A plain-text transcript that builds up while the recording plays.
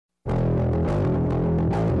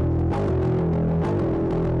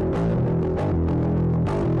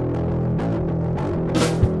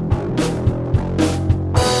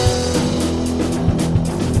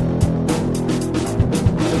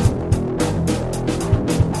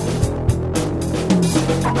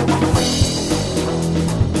Welcome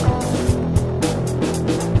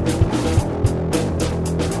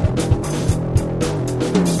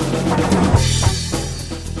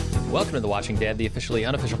to The Watching Dead, the officially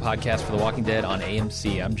unofficial podcast for The Walking Dead on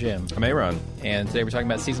AMC. I'm Jim. I'm Aaron. And today we're talking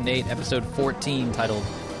about Season 8, Episode 14, titled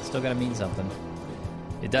Still Gotta Mean Something.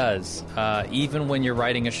 It does. Even when you're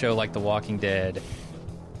writing a show like The Walking Dead,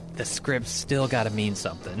 the script's still gotta mean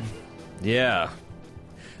something. Yeah.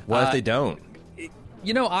 What if they don't?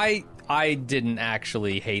 You know, I didn't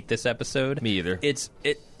actually hate this episode. Me either. It's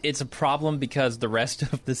a problem because the rest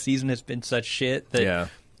of the season has been such shit that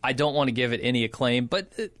I don't want to give it any acclaim,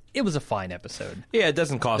 but it was a fine episode. Yeah, it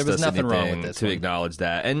doesn't cost us nothing anything wrong with this to one. acknowledge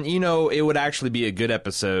that. And, you know, it would actually be a good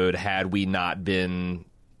episode had we not ridden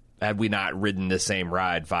the same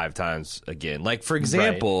ride 5 times again. Like, for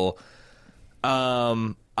example,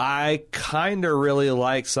 I kind of really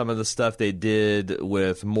like some of the stuff they did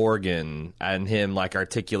with Morgan and him, like,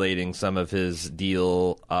 articulating some of his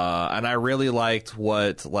deal. And I really liked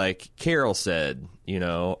what, like, Carol said, you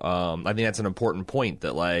know. I think that's an important point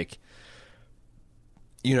that, like,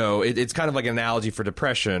 you know, it's kind of like an analogy for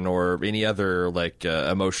depression or any other, like,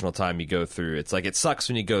 emotional time you go through. It's like it sucks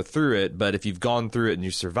when you go through it, but if you've gone through it and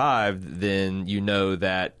you survived, then you know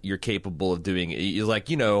that you're capable of doing it. You're like,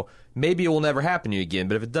 you know, maybe it will never happen to you again,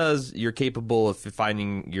 but if it does, you're capable of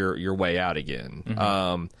finding your way out again.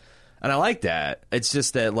 Mm-hmm. And I like that. It's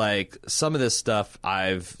just that, like, some of this stuff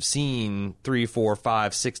I've seen 3, 4,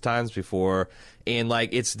 5, 6 times before, and, like,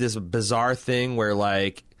 it's this bizarre thing where,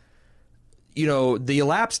 like, you know, the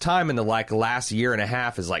elapsed time in the, like, last year and a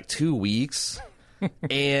half is, like, 2 weeks.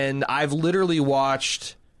 And I've literally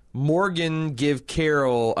watched Morgan give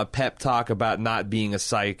Carol a pep talk about not being a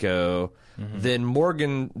psycho. Mm-hmm.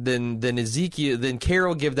 Then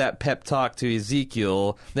Carol give that pep talk to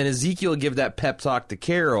Ezekiel. Then Ezekiel give that pep talk to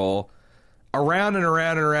Carol. Around and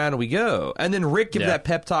around and around we go. And then Rick give that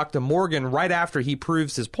pep talk to Morgan right after he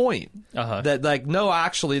proves his point. That, like, no,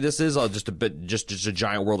 actually, this is all just a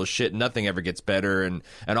giant world of shit. Nothing ever gets better, and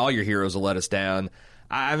all your heroes will let us down.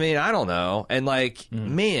 I mean, I don't know. And, like,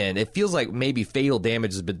 man, it feels like maybe fatal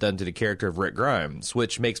damage has been done to the character of Rick Grimes,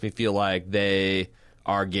 which makes me feel like they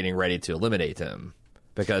are getting ready to eliminate him.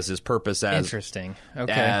 Because his purpose as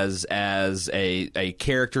a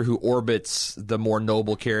character who orbits the more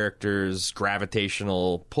noble character's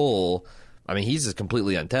gravitational pull, I mean, he's just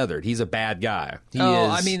completely untethered. He's a bad guy.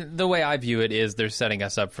 I mean, the way I view it is they're setting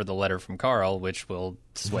us up for the letter from Carl, which will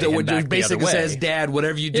sway him back basically the other way. says, Dad,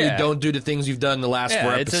 whatever you do, don't do the things you've done in the last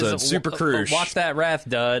 4 episodes. Super cruise. Watch that wrath,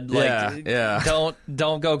 Dud. Like,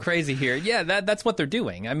 don't go crazy here. Yeah, that's what they're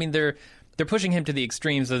doing. I mean, they're pushing him to the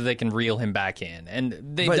extreme so that they can reel him back in, and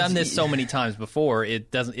they've done this so many times before.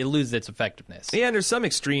 It loses its effectiveness. Yeah, and there's some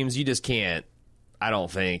extremes you just can't, I don't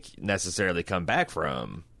think, necessarily come back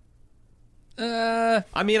from. I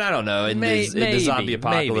mean, I don't know. In the zombie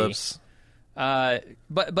apocalypse.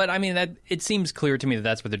 But I mean, that it seems clear to me that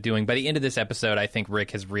that's what they're doing. By the end of this episode, I think Rick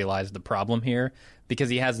has realized the problem here, because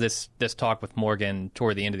he has this talk with Morgan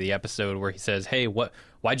toward the end of the episode where he says, "Hey,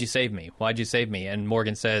 why'd you save me? Why'd you save me?" And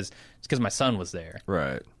Morgan says, "It's because my son was there."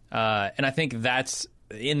 Right. And I think that's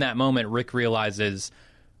in that moment Rick realizes,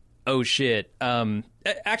 oh shit.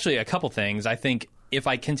 Actually, a couple things. I think if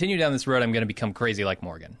I continue down this road, I'm going to become crazy like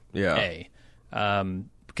Morgan. Yeah.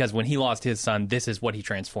 Because when he lost his son, this is what he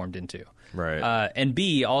transformed into. Right. And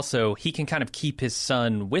B, also, he can kind of keep his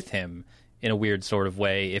son with him in a weird sort of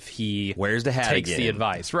way if he wears the hat takes again. the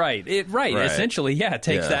advice. Right. Essentially,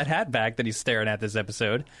 takes that hat back that he's staring at this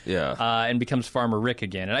episode. Yeah. And becomes Farmer Rick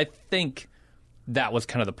again. And I think that was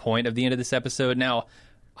kind of the point of the end of this episode. Now,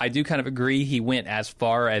 I do kind of agree he went as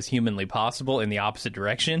far as humanly possible in the opposite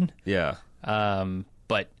direction. Yeah.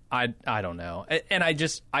 But I don't know. And I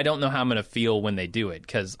don't know how I'm going to feel when they do it,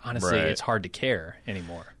 because honestly, it's hard to care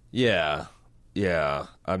anymore. Yeah. Yeah.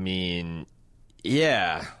 I mean,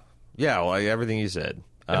 yeah. Yeah, well, everything you said.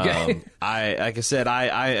 Okay. I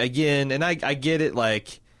get it,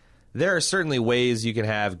 like, there are certainly ways you can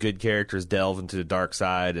have good characters delve into the dark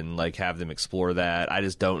side and, like, have them explore that. I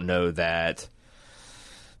just don't know that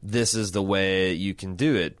this is the way you can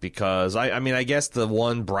do it, because I mean, I guess the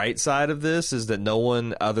one bright side of this is that no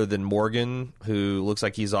one other than Morgan, who looks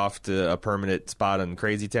like he's off to a permanent spot in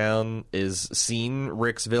Crazy Town, is seen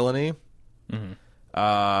Rick's villainy. Mm-hmm.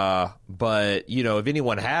 But, you know, if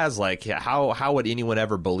anyone has, like, how would anyone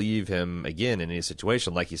ever believe him again in any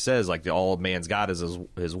situation? Like he says, like, all man's got is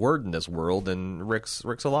his word in this world, and Rick's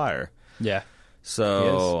a liar. Yeah.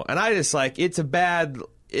 So, and I just, like, it's a bad,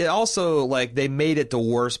 it also, like, they made it the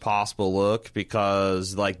worst possible look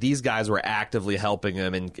because, like, these guys were actively helping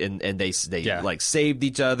him and they like, saved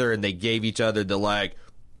each other and they gave each other the, like,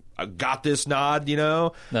 I got this nod, you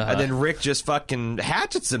know? And then Rick just fucking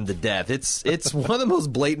hatchets him to death. It's one of the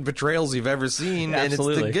most blatant betrayals you've ever seen, and it's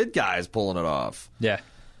the good guys pulling it off. Yeah.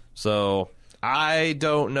 So, I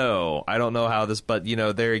don't know. I don't know how this, but, you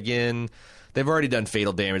know, there again, they've already done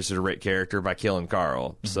fatal damage to the Rick character by killing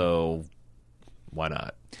Carl, so why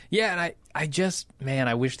not? Yeah, and I just, man,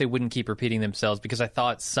 I wish they wouldn't keep repeating themselves because I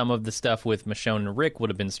thought some of the stuff with Michonne and Rick would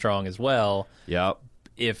have been strong as well. Yep.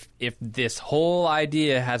 If this whole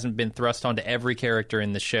idea hasn't been thrust onto every character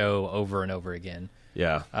in the show over and over again.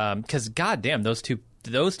 Yeah. Because, goddamn, those two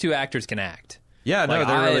actors can act. Yeah, no, like,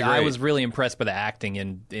 they're really great. I was really impressed by the acting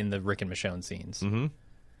in the Rick and Michonne scenes. Mm-hmm.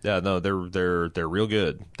 Yeah, no, they're real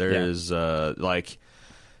good. There is like,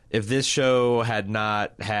 if this show had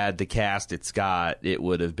not had the cast it's got, it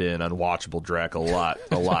would have been unwatchable Drek a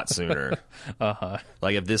lot sooner.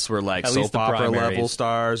 Like if this were like soap opera level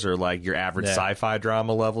stars or like your average sci-fi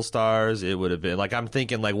drama level stars, it would have been like, I'm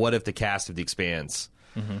thinking like, what if the cast of The Expanse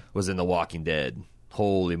was in The Walking Dead?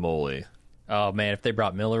 Holy moly. Oh man, if they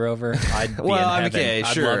brought Miller over, I'd be well, in heaven. Okay,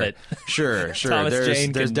 I'd sure, love it. Sure. Thomas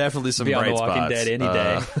Jane there's definitely some be on bright The Walking spots. Dead any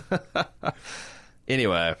day.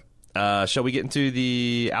 Anyway, shall we get into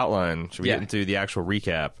the outline? Shall we get into the actual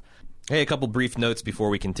recap? Hey, a couple brief notes before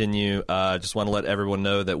we continue. Just want to let everyone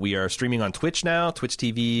know that we are streaming on Twitch now,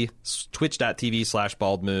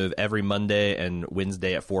 twitch.tv/baldmove every Monday and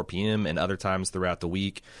Wednesday at 4 p.m. and other times throughout the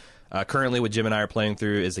week. Currently, what Jim and I are playing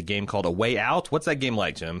through is a game called A Way Out. What's that game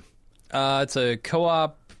like, Jim? It's a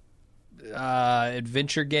co-op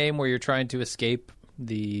adventure game where you're trying to escape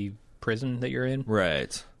the prison that you're in.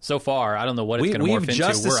 Right. So far, I don't know what it's going to morph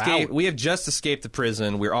into. We're out. We have just escaped the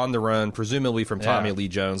prison. We're on the run, presumably from Tommy Lee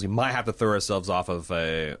Jones. We might have to throw ourselves off of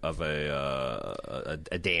a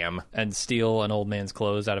dam and steal an old man's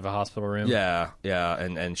clothes out of a hospital room. Yeah,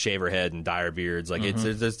 and shave our head and dye our beards. Like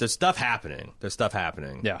there's stuff happening. There's stuff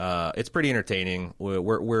happening. Yeah, it's pretty entertaining.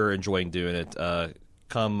 We're enjoying doing it.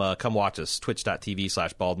 Come watch us,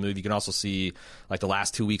 twitch.tv/baldmove. You can also see like the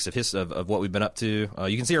last 2 weeks of what we've been up to.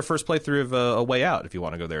 You can see our first playthrough of A Way Out if you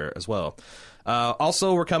want to go there as well.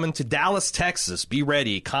 Also, we're coming to Dallas, Texas. Be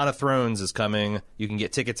ready. Con of Thrones is coming. You can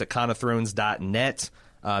get tickets at conofthrones.net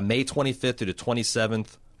May 25th through the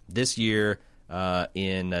 27th this year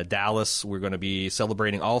in Dallas. We're going to be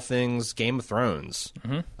celebrating all things Game of Thrones.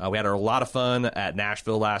 We had a lot of fun at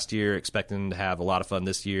Nashville last year, expecting to have a lot of fun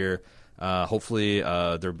this year. Hopefully,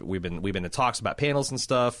 we've been in talks about panels and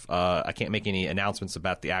stuff. I can't make any announcements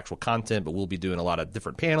about the actual content, but we'll be doing a lot of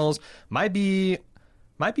different panels. Might be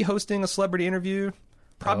hosting a celebrity interview.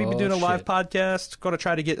 Probably be doing a live podcast. Going to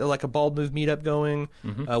try to get like a Bald Move meetup going.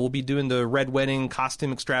 We'll be doing the Red Wedding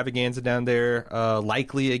costume extravaganza down there.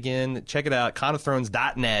 Likely again. Check it out.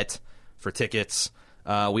 conofthrones.net for tickets.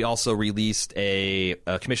 We also released a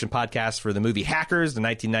commission podcast for the movie Hackers, the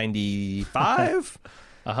 1995.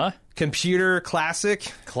 Computer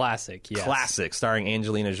classic, yes. Classic, starring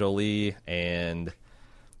Angelina Jolie and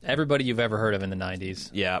everybody you've ever heard of in the 90s.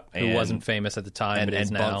 Yeah, who wasn't famous at the time, but is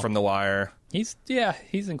and now. Bunk from The Wire. He's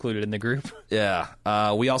included in the group.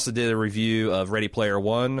 Yeah. We also did a review of Ready Player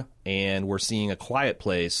One, and we're seeing A Quiet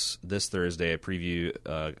Place this Thursday, a preview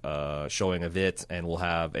showing of it, and we'll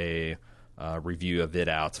have a review of it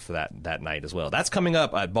out for that night as well. That's coming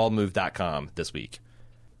up at baldmove.com this week.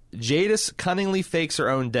 Jadis cunningly fakes her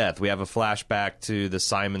own death. We have a flashback to the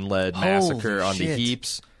Simon-led massacre on the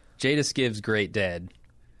Heaps. Jadis gives great dead.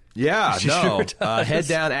 Yeah, head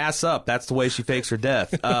down, ass up. That's the way she fakes her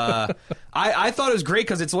death. I thought it was great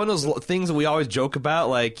because it's one of those things that we always joke about.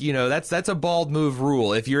 Like, you know, that's a Bald Move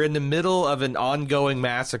rule. If you're in the middle of an ongoing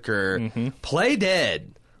massacre, play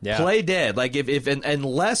dead. Yeah. Play dead. Like if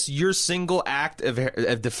unless your single act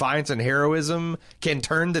of defiance and heroism can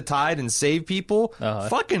turn the tide and save people,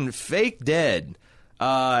 fucking fake dead.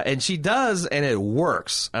 And she does, and it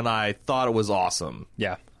works. And I thought it was awesome.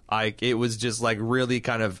 Yeah. It was just like really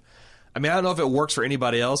kind of. I mean, I don't know if it works for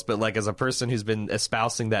anybody else, but like as a person who's been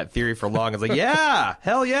espousing that theory for long, it's like, yeah,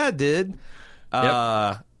 hell yeah, it did.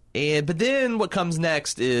 But then what comes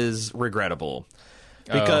next is regrettable.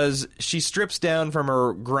 Because she strips down from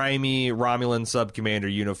her grimy Romulan sub-commander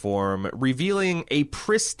uniform, revealing a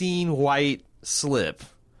pristine white slip.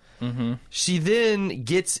 She then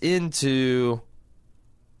gets into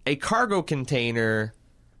a cargo container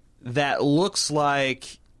that looks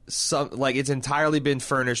like it's entirely been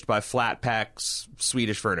furnished by Flatpack's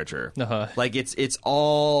Swedish furniture. Like it's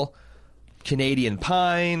all Canadian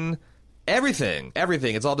pine. Everything.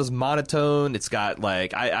 It's all just monotone. It's got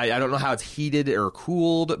like I don't know how it's heated or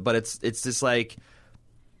cooled, but it's just like,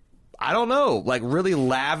 I don't know, like really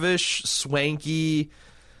lavish, swanky,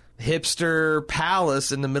 hipster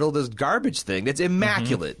palace in the middle of this garbage thing. It's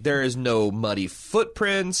immaculate. There is no muddy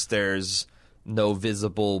footprints. There's no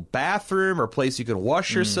visible bathroom or place you can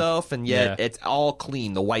wash yourself, and yet it's all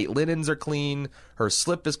clean. The white linens are clean. Her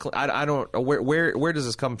slip is clean. I don't know where does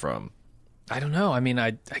this come from? I don't know. I mean,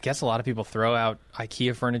 I guess a lot of people throw out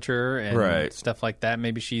IKEA furniture and stuff like that.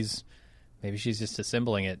 Maybe she's just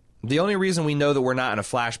assembling it. The only reason we know that we're not in a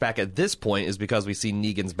flashback at this point is because we see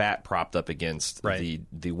Negan's bat propped up against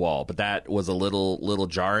the wall. But that was a little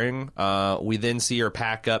jarring. We then see her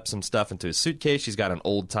pack up some stuff into a suitcase. She's got an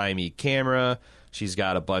old-timey camera. She's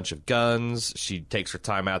got a bunch of guns. She takes her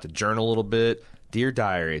time out to journal a little bit. Dear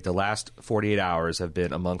Diary, the last 48 hours have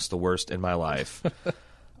been amongst the worst in my life.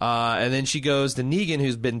 And then she goes to Negan,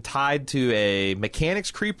 who's been tied to a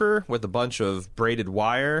mechanics creeper with a bunch of braided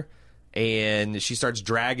wire. And she starts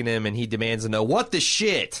dragging him, and he demands to know, what the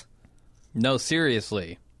shit? No,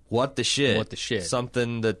 seriously. What the shit? What the shit?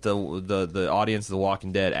 Something that the audience of The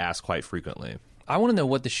Walking Dead asks quite frequently. I want to know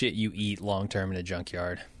what the shit you eat long term in a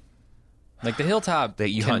junkyard. Like the Hilltop that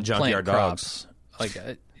you hunt junkyard dogs. Like,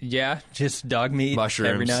 just dog meat mushrooms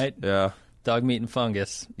every night. Yeah. Dog meat and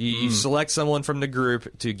fungus. You select someone from the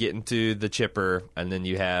group to get into the chipper, and then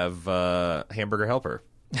you have Hamburger Helper.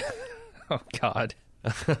 Oh, God.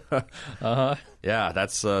 Yeah,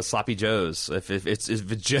 that's Sloppy Joe's. If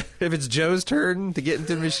it's Joe's turn to get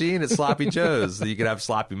into the machine, it's Sloppy Joe's. You could have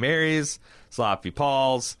Sloppy Mary's, Sloppy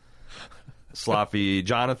Paul's, Sloppy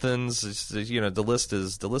Jonathan's. The list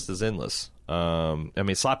is endless. I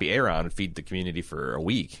mean, Sloppy Aaron would feed the community for a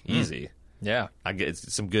week, easy. Yeah, I get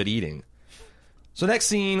some good eating. So next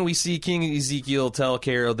scene, we see King Ezekiel tell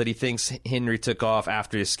Carol that he thinks Henry took off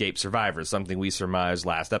after he escaped survivors, something we surmised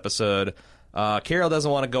last episode. Carol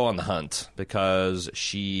doesn't want to go on the hunt because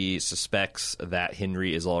she suspects that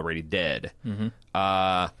Henry is already dead.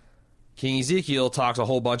 King Ezekiel talks a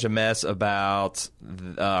whole bunch of mess about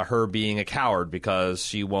her being a coward because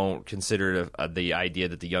she won't consider the idea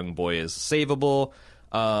that the young boy is savable.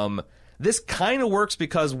 This kind of works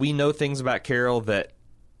because we know things about Carol that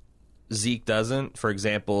Zeke doesn't. For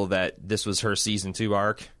example, that this was her season 2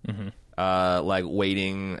 arc. Like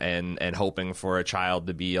waiting and hoping for a child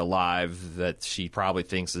to be alive that she probably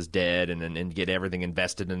thinks is dead, and get everything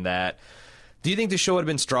invested in that. Do you think the show would have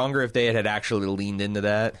been stronger if they had actually leaned into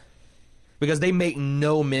that? Because they make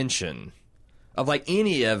no mention of like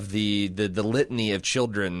any of the litany of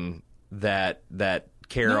children that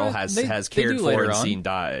Carol has cared for and seen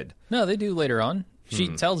died. No, they do later on. She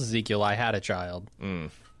tells Ezekiel, "I had a child,"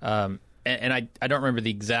 and I don't remember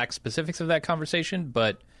the exact specifics of that conversation,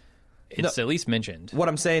 but it's at least mentioned. What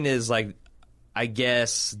I'm saying is, like, I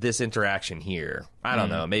guess this interaction here, I don't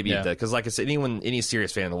know, maybe because, like I said, any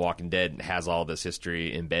serious fan of The Walking Dead has all this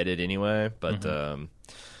history embedded anyway. But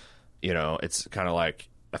it's kind of like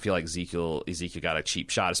I feel like Ezekiel got a cheap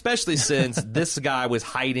shot, especially since this guy was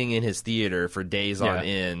hiding in his theater for days on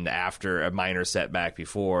end after a minor setback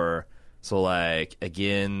before. So, like,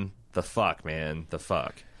 again, the fuck, man, the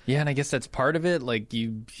fuck. Yeah, and I guess that's part of it. Like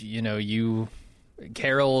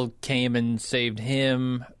Carol came and saved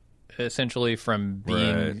him essentially from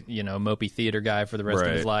being, mopey theater guy for the rest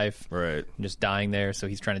of his life. Right. Just dying there, so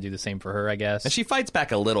he's trying to do the same for her, I guess. And she fights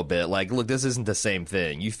back a little bit. Like, look, this isn't the same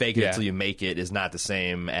thing. You fake it until you make it is not the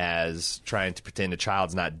same as trying to pretend a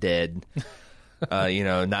child's not dead.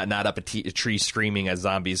 Not up a tree screaming as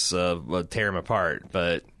zombies tear him apart.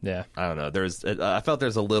 But, I don't know. I felt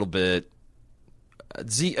there's a little bit...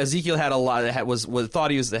 Ezekiel had a lot.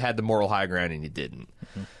 Thought he had the moral high ground, and he didn't.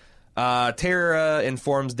 Tara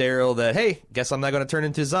informs Daryl that, hey, guess I'm not going to turn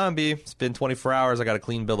into a zombie. It's been 24 hours. I got a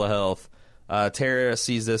clean bill of health. Tara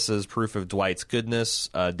sees this as proof of Dwight's goodness.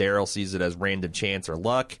 Daryl sees it as random chance or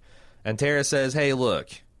luck. And Tara says, hey, look,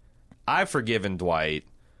 I've forgiven Dwight.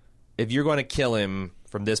 If you're going to kill him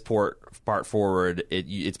from this part forward,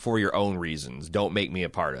 it's for your own reasons. Don't make me a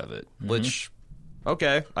part of it. Which...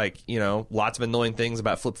 Okay, lots of annoying things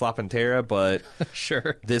about flip-flop and Tara, but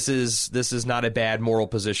sure, this is not a bad moral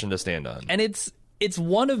position to stand on. And it's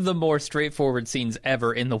one of the more straightforward scenes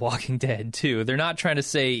ever in The Walking Dead, too. They're not trying to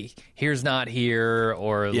say, here's not here,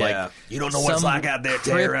 or like... You don't know what's like out there,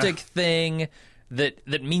 Tara. Cryptic thing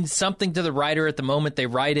that means something to the writer at the moment they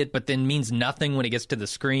write it, but then means nothing when it gets to the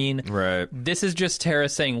screen. Right. This is just Tara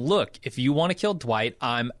saying, look, if you want to kill Dwight,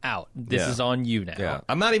 I'm out. This is on you now. Yeah.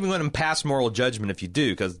 I'm not even going to pass moral judgment if you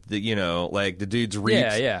do, because, the dude's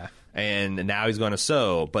reaped. Yeah. And now he's going to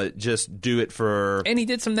sow, but just do it for... And he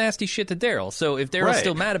did some nasty shit to Daryl, so if Daryl's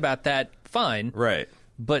still mad about that, fine. Right.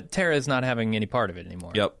 But Tara's not having any part of it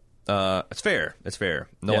anymore. Yep. It's fair. It's fair.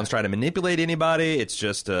 No one's trying to manipulate anybody. It's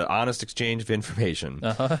just an honest exchange of information.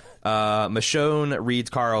 Michonne reads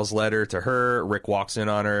Carl's letter to her. Rick walks in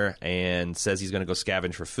on her and says he's going to go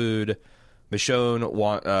scavenge for food. Michonne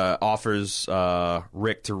offers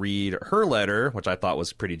Rick to read her letter, which I thought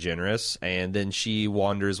was pretty generous, and then she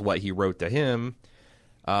wonders what he wrote to him.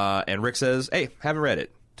 And Rick says, hey, haven't read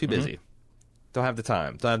it. Too busy. Don't have the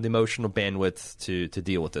time. Don't have the emotional bandwidth to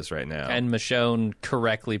deal with this right now. And Michonne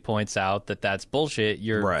correctly points out that that's bullshit.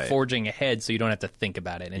 You're forging ahead so you don't have to think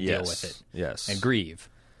about it and deal with it. Yes. And grieve.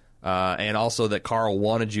 And also that Carl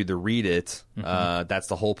wanted you to read it. That's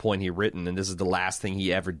the whole point he written, and this is the last thing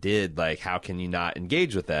he ever did. Like, how can you not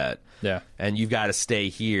engage with that? Yeah. And you've got to stay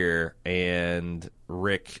here. And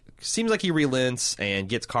Rick seems like he relents and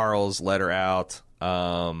gets Carl's letter out.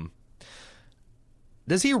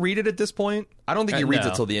 Does he read it at this point? I don't think he reads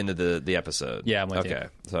it till the end of the episode. Yeah, I'm with you. Okay,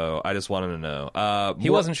 so I just wanted to know. He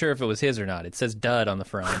wasn't sure if it was his or not. It says dud on the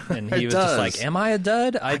front, and he was just like, am I a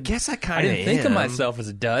dud? I guess I kind of I didn't think of myself as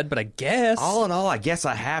a dud, but I guess. All in all, I guess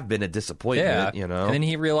I have been a disappointment, you know? And then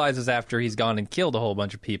he realizes after he's gone and killed a whole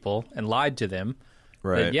bunch of people and lied to them,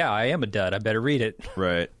 that, I am a dud. I better read it.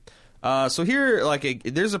 Right. So here,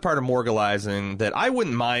 there's a part of morgalizing that I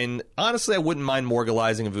wouldn't mind. Honestly, I wouldn't mind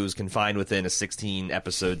morgalizing if it was confined within a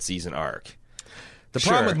 16-episode season arc. The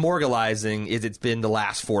problem with morgalizing is it's been the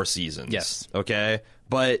last 4 seasons. Yes. Okay?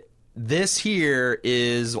 But this here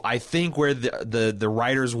is, I think, where the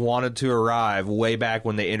writers wanted to arrive way back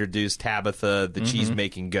when they introduced Tabitha, the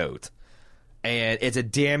cheese-making goat. And it's a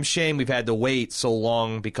damn shame we've had to wait so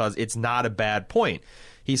long because it's not a bad point.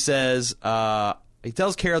 He says... he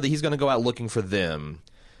tells Carol that he's going to go out looking for them,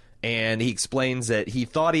 and he explains that he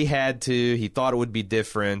thought he had to, he thought it would be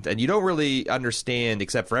different, and you don't really understand,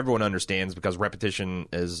 except for everyone understands because repetition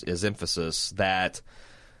is emphasis, that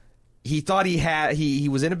he thought he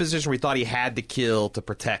was in a position where he thought he had to kill to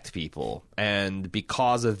protect people, and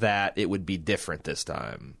because of that, it would be different this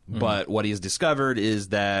time. But what he's discovered is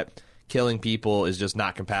that killing people is just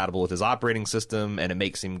not compatible with his operating system, and it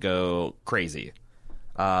makes him go crazy.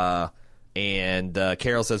 And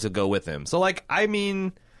Carol says he'll go with him. So, I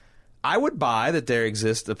mean, I would buy that there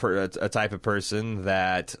exists a type of person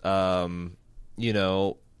that,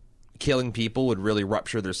 killing people would really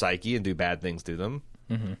rupture their psyche and do bad things to them.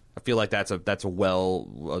 I feel like that's a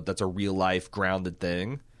real life grounded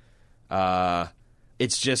thing.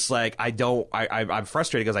 It's just like I'm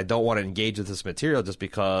frustrated because I don't want to engage with this material just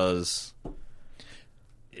because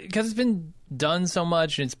it's been done so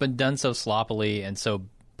much and it's been done so sloppily and so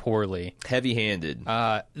poorly, heavy-handed.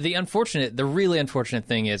 The really unfortunate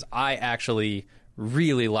thing is I actually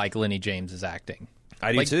really like Lenny James's acting.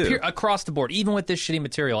 I do too. Across the board, even with this shitty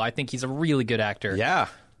material, I think he's a really good actor. Yeah.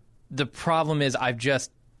 The problem is I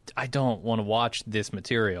don't want to watch this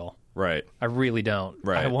material. Right. I really don't.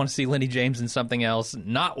 Right. I want to see Lenny James in something else,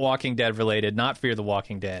 not Walking Dead related, not Fear the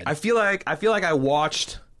Walking Dead. I feel like I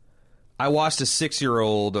watched a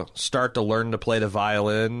 6-year-old start to learn to play the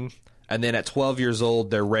violin. And then at 12 years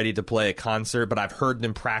old, they're ready to play a concert, but I've heard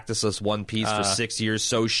them practice this one piece for 6 years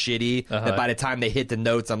so shitty that by the time they hit the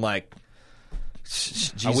notes, I'm like,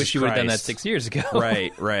 Jesus I wish you would have done that Christ. 6 years ago.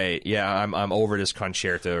 Right. Yeah, I'm over this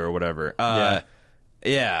concerto or whatever.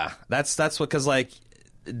 Yeah, that's what, because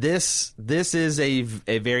this is a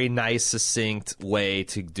very nice, succinct way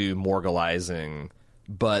to do morgalizing.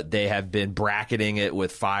 But they have been bracketing it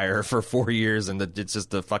with fire for 4 years, and it's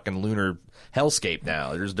just a fucking lunar hellscape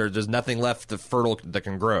now. There's nothing left fertile that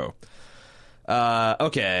can grow.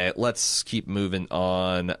 Okay, let's keep moving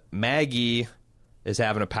on. Maggie is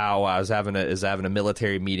having a powwow. Is having a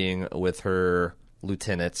military meeting with her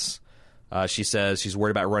lieutenants. She says she's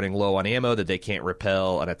worried about running low on ammo, that they can't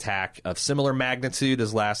repel an attack of similar magnitude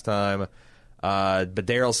as last time. But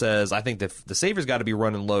Daryl says, I think the Savior's got to be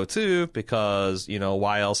running low too, because,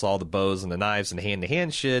 why else all the bows and the knives and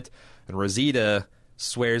hand-to-hand shit? And Rosita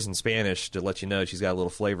swears in Spanish to let you know she's got a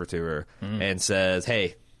little flavor to her, and says,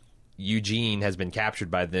 hey, Eugene has been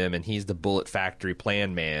captured by them, and he's the Bullet Factory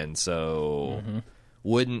plan man, so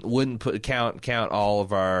wouldn't count all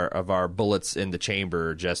of our bullets in the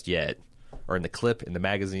chamber just yet, or in the clip, in the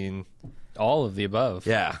magazine. All of the above.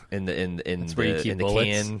 Yeah, in the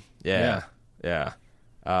can. Yeah.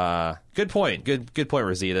 Good point. Good point,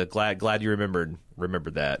 Rosita. Glad you remembered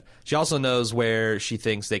that. She also knows where she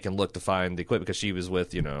thinks they can look to find the equipment because she was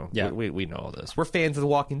with, we know all this. We're fans of The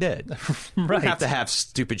Walking Dead. Right. We don't have to have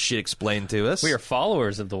stupid shit explained to us. We are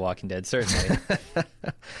followers of The Walking Dead, certainly.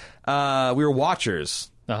 We were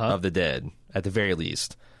watchers of the dead, at the very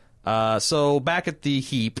least. So back at the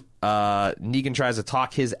heap, Negan tries to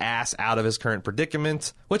talk his ass out of his current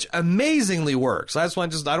predicament, which amazingly works. I don't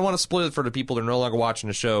want to spoil it for the people that are no longer watching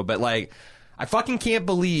the show, but like, I fucking can't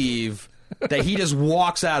believe that he just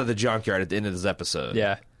walks out of the junkyard at the end of this episode.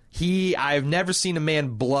 Yeah. I've never seen a man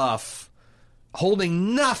bluff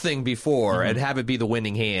holding nothing before and have it be the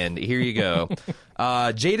winning hand. Here you go.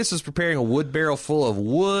 Jadis is preparing a wood barrel full of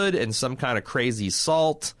wood and some kind of crazy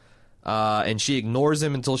salt. And she ignores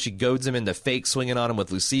him until she goads him into fake swinging on him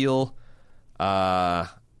with Lucille. I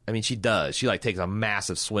mean, she does. She like takes a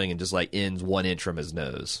massive swing and just like ends 1 inch from his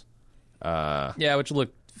nose. Yeah, which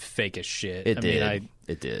looked fake as shit. It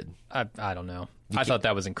did. I don't know. I thought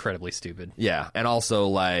that was incredibly stupid. Yeah, and also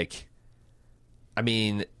like, I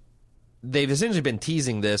mean, they've essentially been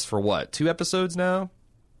teasing this for what, 2 episodes now?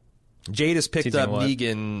 Jadis picked Teasing up what?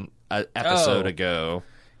 Negan an episode ago.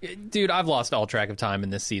 Dude, I've lost all track of time in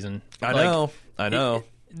this season. I know.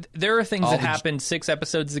 There are things that happened 6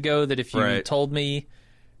 episodes ago that if you told me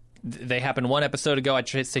they happened 1 episode ago, I'd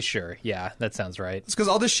say sure. Yeah, that sounds right. It's because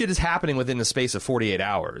all this shit is happening within the space of 48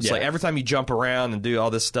 hours. Yeah. Like every time you jump around and do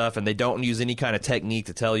all this stuff, and they don't use any kind of technique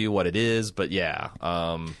to tell you what it is. But yeah,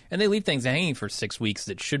 and they leave things hanging for 6 weeks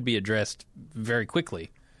that should be addressed very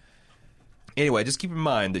quickly. Anyway, just keep in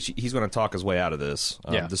mind that he's going to talk his way out of this,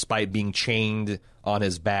 despite being chained on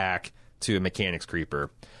his back to a mechanics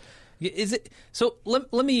creeper. Is it so?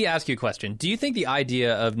 Let me ask you a question. Do you think the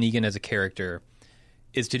idea of Negan as a character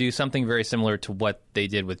is to do something very similar to what they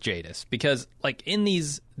did with Jadis? Because, like, in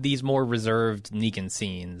these more reserved Negan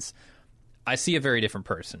scenes, I see a very different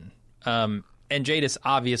person. And Jadis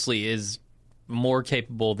obviously is more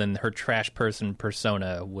capable than her trash person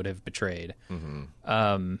persona would have betrayed.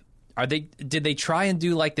 Mm-hmm. Did they try and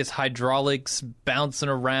do like this hydraulics bouncing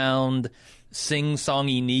around,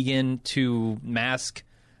 sing-songy Negan to mask?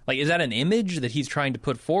 Like, is that an image that he's trying to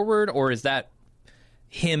put forward, or is that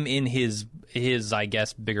him in his I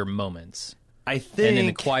guess bigger moments? I think, and in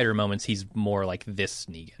the quieter moments, he's more like this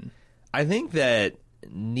Negan. I think that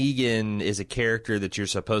Negan is a character that you're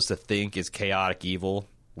supposed to think is chaotic evil,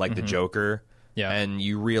 like the Joker. Yeah, and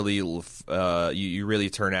you really you really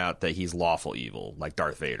turn out that he's lawful evil, like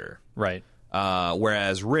Darth Vader. Right.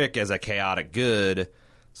 Whereas Rick, as a chaotic good,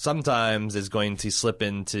 sometimes is going to slip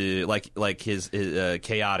into like his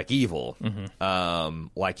chaotic evil,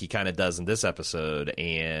 like he kind of does in this episode,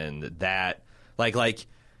 and that like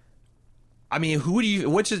I mean, who do you?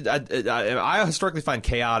 Which is I historically find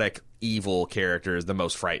chaotic evil characters the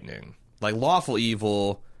most frightening. Like lawful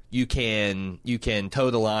evil, you can toe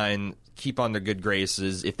the line, keep on their good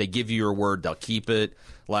graces. If they give you your word, they'll keep it.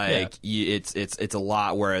 Like it's a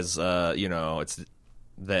lot. Whereas it's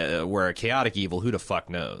where a chaotic evil, who the fuck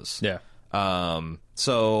knows? Yeah.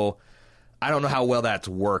 So I don't know how well that's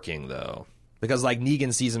working though, because like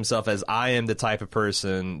Negan sees himself as, I am the type of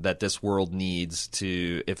person that this world needs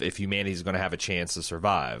to, if humanity is going to have a chance to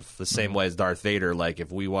survive. The same way as Darth Vader, like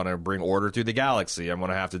if we want to bring order through the galaxy, I'm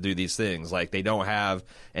going to have to do these things. Like they don't have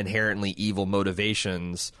inherently evil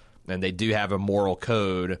motivations, and they do have a moral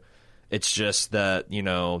code. It's just that,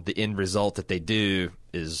 the end result that they do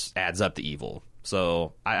adds up to evil.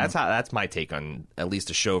 So that's my take on at least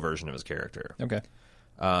a show version of his character. Okay.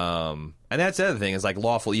 And that's the other thing is like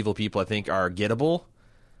lawful evil people I think are gettable.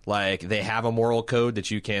 Like they have a moral code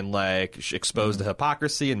that you can like expose to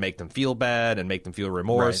hypocrisy and make them feel bad and make them feel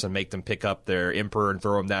remorse and make them pick up their emperor and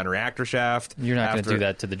throw him down a reactor shaft. You're not going to do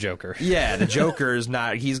that to the Joker. Yeah, the Joker is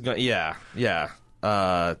not. He's going. Yeah.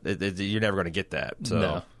 You're never going to get that. So,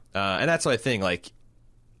 no. And that's what I think. Like,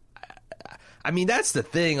 I mean, that's the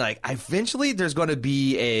thing. Like, eventually, there's got to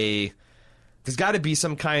be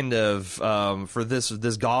some kind of for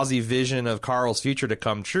this gauzy vision of Carl's future to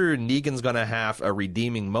come true. Negan's going to have a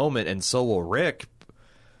redeeming moment, and so will Rick.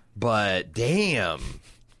 But damn,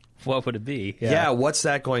 what would it be? Yeah, what's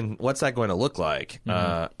that going to look like?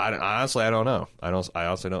 I don't know. I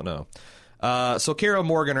honestly don't know. So Carol and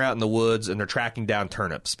Morgan are out in the woods, and they're tracking down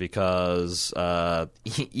turnips because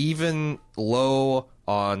even low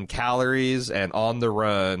on calories and on the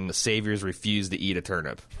run, saviors refuse to eat a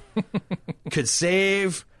turnip. Could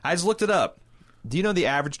save. I just looked it up. Do you know the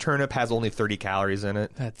average turnip has only 30 calories in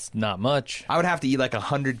it? That's not much. I would have to eat like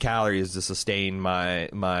 100 calories to sustain my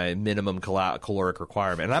minimum caloric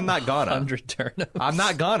requirement, and I'm not gonna. 100 turnips. I'm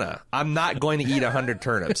not going to eat 100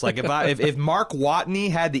 turnips. Like if Mark Watney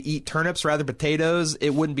had to eat turnips rather than potatoes, it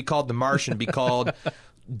wouldn't be called The Martian. It'd be called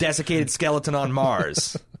Desiccated Skeleton on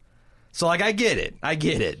Mars. So like I get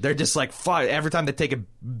it. They're just like fuck. Every time they take a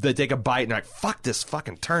bite and they're like, fuck this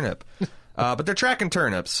fucking turnip. But they're tracking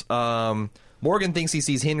turnips. Morgan thinks he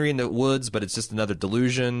sees Henry in the woods, but it's just another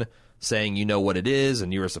delusion saying you know what it is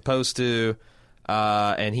and you were supposed to.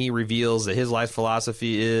 And he reveals that his life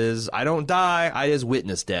philosophy is, I don't die, I just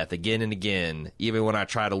witness death again and again, even when I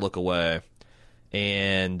try to look away.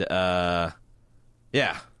 And,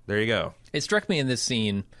 yeah, there you go. It struck me in this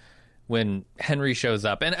scene when Henry shows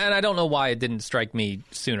up, and I don't know why it didn't strike me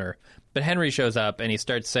sooner, but Henry shows up and he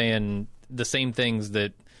starts saying the same things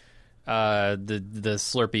that the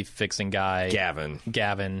Slurpee fixing guy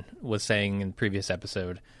Gavin was saying in the previous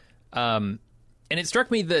episode. And it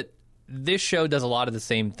struck me that this show does a lot of the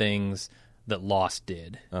same things that Lost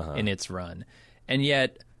did in its run, and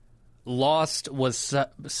yet Lost was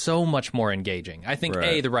so much more engaging. I think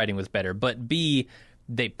A, the writing was better, but B,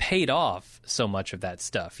 they paid off so much of that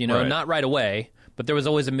stuff. You know, not right away, but there was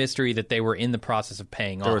always a mystery that they were in the process of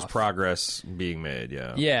paying off. There was progress being made,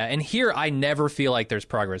 yeah. Yeah, and here I never feel like there's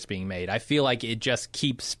progress being made. I feel like it just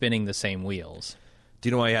keeps spinning the same wheels. Do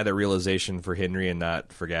you know why he had that realization for Henry and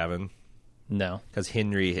not for Gavin? No. Because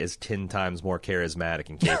Henry is 10 times more charismatic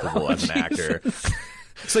and capable as an actor.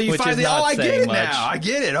 So you finally, I get it now. I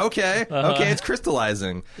get it. Okay. Okay, it's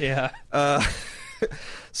crystallizing. Yeah.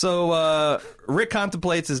 So Rick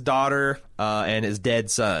contemplates his daughter and his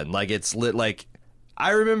dead son. Like, it's lit. Like,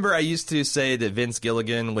 I remember I used to say that Vince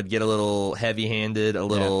Gilligan would get a little heavy-handed, a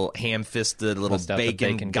little ham-fisted, a little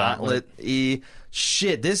bacon gauntlet-y.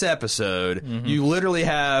 Shit, this episode, you literally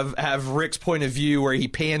have Rick's point of view where he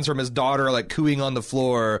pans from his daughter, like, cooing on the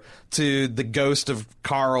floor to the ghost of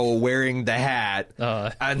Carl wearing the hat.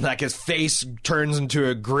 And, like, his face turns into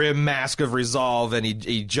a grim mask of resolve, and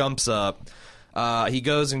he jumps up. He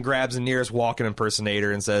goes and grabs the nearest walking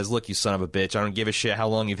impersonator and says, look, you son of a bitch, I don't give a shit how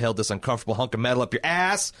long you've held this uncomfortable hunk of metal up your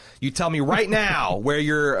ass. You tell me right now where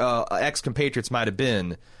your ex-compatriots might have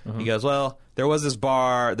been. He goes, well, there was this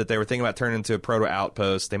bar that they were thinking about turning into a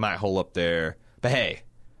proto-outpost. They might hole up there. But hey,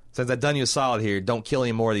 since I've done you a solid here, don't kill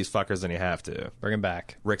any more of these fuckers than you have to. Bring him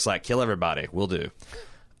back. Rick's like, kill everybody. We'll do.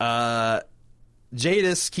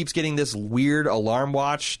 Jadis keeps getting this weird alarm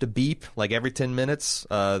watch to beep like every 10 minutes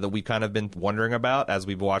that we've kind of been wondering about as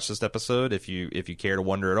we've watched this episode, if you care to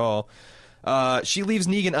wonder at all. She leaves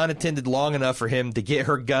Negan unattended long enough for him to get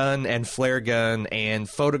her gun and flare gun and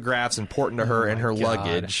photographs important to her in her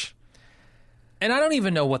luggage. And I don't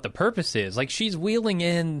even know what the purpose is. Like, she's wheeling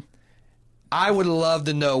in... I would love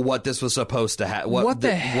to know what this was supposed to happen. What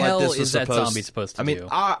the hell is that zombie supposed to do? I mean,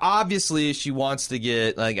 obviously she wants to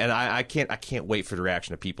get, like, and I can't wait for the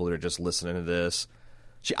reaction of people that are just listening to this.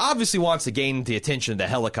 She obviously wants to gain the attention of the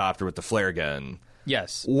helicopter with the flare gun.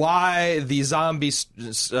 Yes. Why the zombies,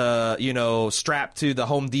 strapped to the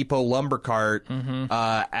Home Depot lumber cart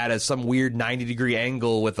at some weird 90-degree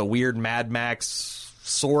angle with a weird Mad Max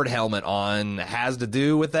sword helmet on has to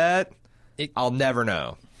do with that? I'll never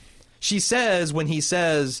know. She says, when he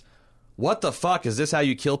says, what the fuck, is this how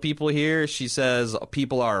you kill people here? She says,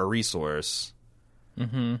 people are a resource.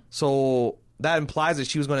 So that implies that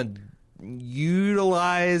she was going to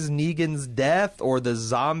utilize Negan's death or the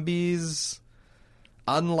zombies'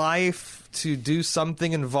 unlife to do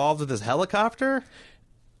something involved with his helicopter?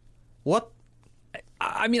 What?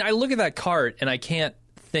 I mean, I look at that cart and I can't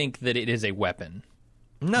think that it is a weapon.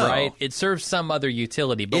 No. Right? It serves some other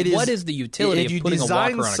utility. But what is the utility of putting a walker on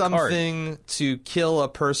a cart? If you design something to kill a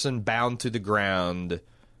person bound to the ground,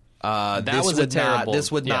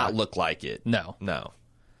 this would not look like it. No. No.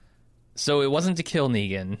 So it wasn't to kill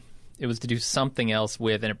Negan. It was to do something else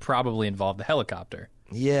with, and it probably involved the helicopter.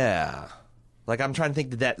 Yeah. Like, I'm trying to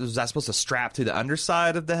think, was that supposed to strap to the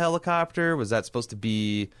underside of the helicopter? Was that supposed to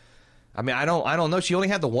be... I mean, I don't know. She only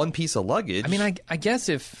had the one piece of luggage. I mean, I guess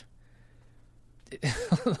if...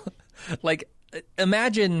 like,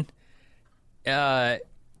 imagine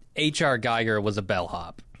H.R. Geiger was a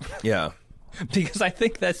bellhop. Yeah. Because I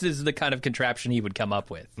think this is the kind of contraption he would come up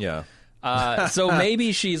with. Yeah. So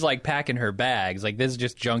maybe she's, like, packing her bags. Like, this is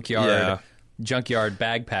just junkyard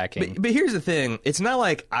bag packing. But here's the thing. It's not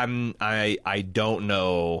like I don't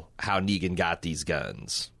know how Negan got these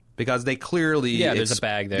guns. Because they clearly... Yeah, there's a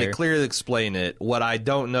bag there. They clearly explain it. What I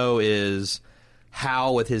don't know is...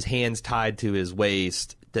 how, with his hands tied to his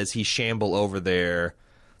waist, does he shamble over there,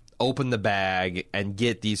 open the bag, and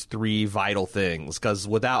get these three vital things? Because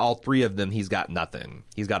without all three of them, he's got nothing.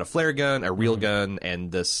 He's got a flare gun, a real gun,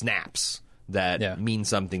 and the snaps that mean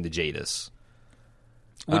something to Jadis.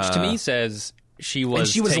 Which to me says she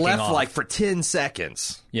was left off. like for 10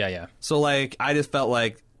 seconds. Yeah. So, like, I just felt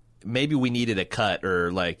like maybe we needed a cut,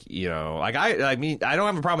 or, like, you know, like, I mean, I don't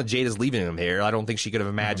have a problem with Jadis leaving him here. I don't think she could have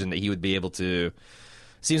imagined that he would be able to.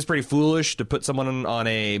 Seems pretty foolish to put someone on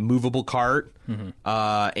a movable cart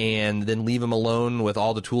and then leave him alone with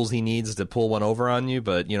all the tools he needs to pull one over on you.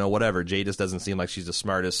 But, you know, whatever. Jadis doesn't seem like she's the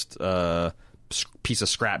smartest piece of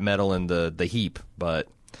scrap metal in the heap. But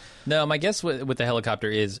No, my guess with the helicopter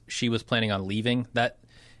is she was planning on leaving. That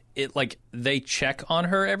it like they check on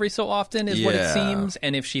her every so often is what it Yeah. seems,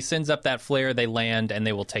 and if she sends up that flare, they land and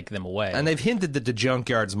they will take them away. and they've hinted that the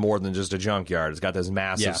junkyard's more than just a junkyard. It's got this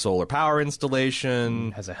massive Yeah. solar power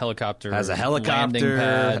installation. has a helicopter, Landing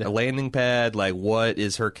pad. a landing pad. Like, what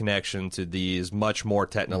is her connection to these much more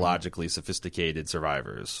technologically sophisticated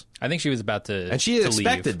survivors? I think she was about to, And she to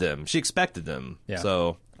expected leave. them. She expected them. Yeah.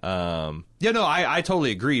 So, I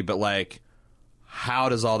totally agree. But like, how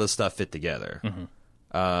does all this stuff fit together?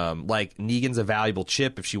 Like, Negan's a valuable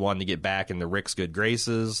chip if she wanted to get back into Rick's good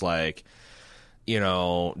graces. Like,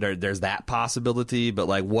 there's that possibility. But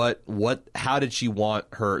like, how did she want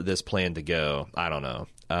this plan to go? I don't know.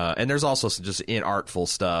 And there's also some just inartful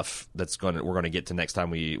stuff we're going to get to next time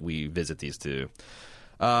we visit these two.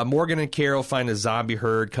 Morgan and Carol find a zombie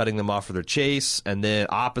herd cutting them off for their chase, and then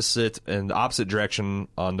opposite direction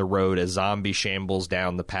on the road, a zombie shambles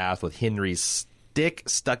down the path with Henry's stick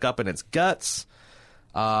stuck up in its guts.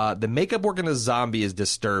 The makeup work in the zombie is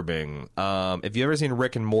disturbing. If you've ever seen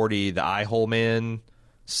Rick and Morty, the Eye Hole Man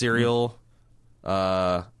serial,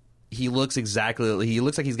 he looks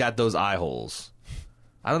like he's got those eye holes.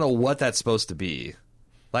 I don't know what that's supposed to be.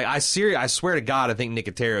 Like, I swear to God, I think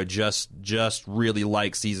Nicotero just really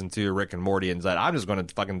likes season 2 of Rick and Morty and said, I'm just going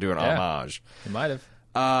to fucking do an homage. It might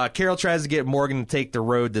have. Carol tries to get Morgan to take the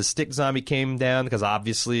road the stick zombie came down, because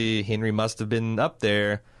obviously Henry must have been up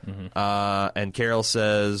there. And Carol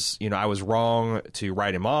says, I was wrong to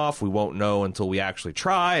write him off. We won't know until we actually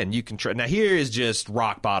try, and you can try. Now, here is just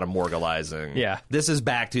rock bottom moralizing. Yeah. This is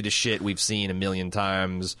back to the shit we've seen a million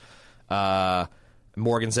times.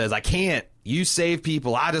 Morgan says, I can't. You save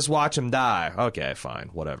people. I just watch them die. Okay, fine.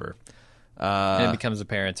 Whatever. And it becomes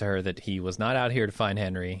apparent to her that he was not out here to find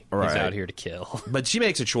Henry. He's Right. out here to kill. But she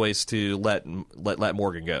makes a choice to let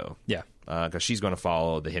Morgan go. Yeah. Because she's going to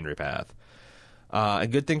follow the Henry path. A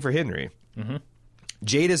good thing for Henry.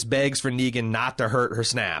 Jadis begs for Negan not to hurt her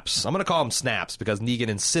snaps. I'm going to call them snaps because Negan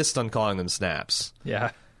insists on calling them snaps. Yeah.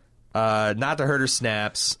 Not to hurt her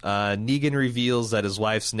snaps. Negan reveals that his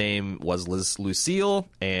wife's name was Lucille,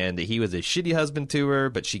 and that he was a shitty husband to her,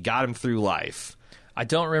 but she got him through life. I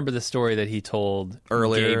don't remember the story that he told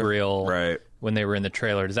Earlier, Gabriel right. when they were in the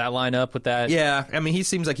trailer. Does that line up with that? Yeah, I mean, he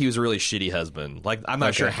seems like he was a really shitty husband. Like, I'm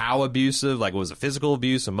not sure how abusive. Like, was it physical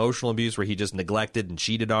abuse, emotional abuse, where he just neglected and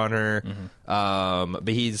cheated on her? But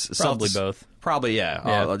he's Probably both. Probably, yeah.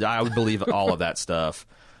 I would believe all of that stuff.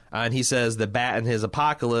 And he says the bat in his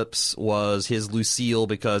apocalypse was his Lucille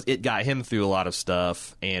because it got him through a lot of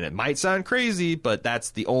stuff. And it might sound crazy, but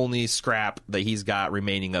that's the only scrap that he's got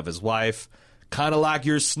remaining of his wife. Kind of like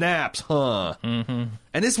your snaps, huh? And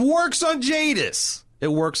this works on Jadis. It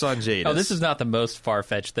works on Jadis. Oh, this is not the most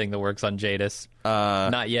far-fetched thing that works on Jadis.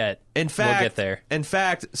 Not yet. In fact, we'll get there. In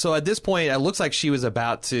fact, so at this point, it looks like she was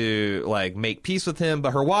about to like make peace with him,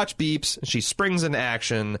 but her watch beeps, and she springs into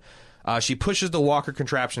action. She pushes the walker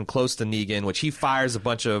contraption close to Negan, which he fires a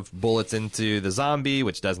bunch of bullets into the zombie,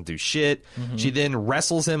 which doesn't do shit. She then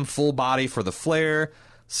wrestles him full body for the flare.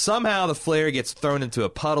 Somehow the flare gets thrown into a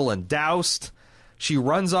puddle and doused. She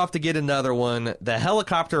runs off to get another one. The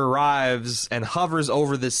helicopter arrives and hovers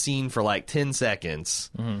over this scene for like 10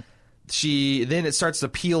 seconds. Then it starts to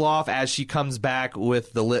peel off as she comes back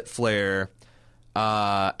with the lit flare.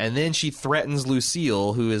 And then she threatens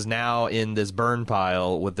Lucille, who is now in this burn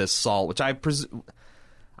pile with this salt, which I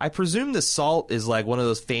presume the salt is like one of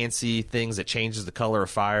those fancy things that changes the color of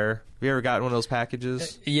fire. Have you ever gotten one of those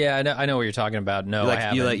packages? Yeah, I know what you're talking about. No, I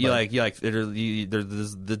haven't.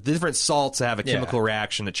 There's the different salts that have a chemical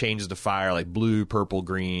reaction that changes the fire, like blue, purple,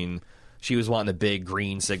 green. She was wanting a big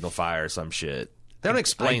green signal fire or some shit. They don't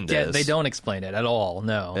explain this. They don't explain it at all,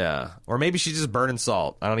 no. Yeah. Or maybe she's just burning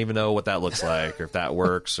salt. I don't even know what that looks like, or if that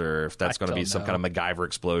works, or if that's going to be some kind of MacGyver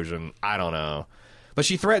explosion. I don't know. But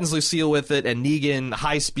she threatens Lucille with it, and Negan,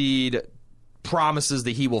 high speed, promises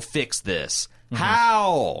that he will fix this.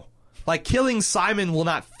 How? Like, killing Simon will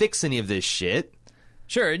not fix any of this shit.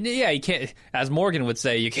 Sure, yeah, you can't, as Morgan would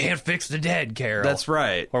say, you can't fix the dead, Carol. That's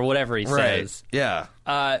right. Or whatever he says. Yeah.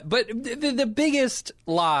 But the biggest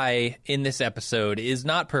lie in this episode is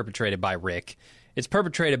not perpetrated by Rick. It's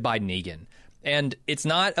perpetrated by Negan. And it's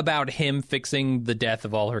not about him fixing the death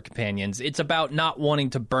of all her companions. It's about not wanting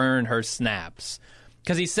to burn her snaps.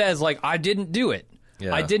 Because he says, like, I didn't do it.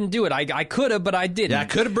 Yeah. I didn't do it. I could have, but I didn't. Yeah, I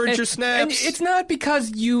could have burnt your snaps. And it's not because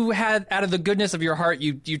you had, out of the goodness of your heart,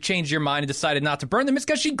 you changed your mind and decided not to burn them. It's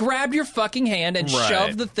because she grabbed your fucking hand and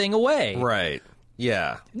shoved the thing away. Right.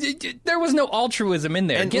 Yeah. There was no altruism in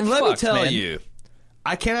there. And Get let fucked, me tell man. you,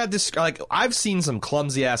 I cannot like I've seen some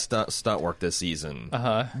clumsy ass stunt work this season.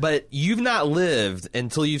 But you've not lived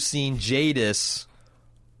until you've seen Jadis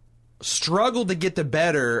struggle to get the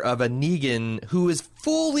better of a Negan who is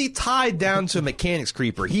fully tied down to a mechanics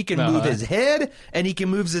creeper. He can move his head and he can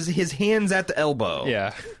move his hands at the elbow.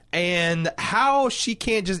 Yeah. And how she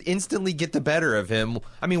can't just instantly get the better of him.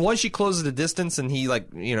 I mean, once she closes the distance and he, like,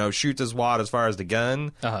 you know, shoots his wad as far as the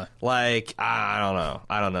gun, like, I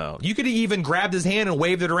don't know. You could have even grabbed his hand and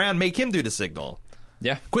waved it around, make him do the signal.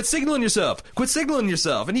 Yeah. Quit signaling yourself.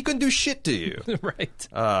 And he couldn't do shit to you. Right.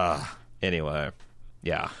 Anyway.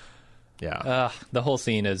 Yeah. Yeah. The whole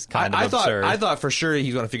scene is kind of absurd. I thought for sure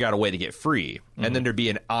he's going to figure out a way to get free. And then there'd be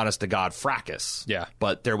an honest-to-God fracas. Yeah.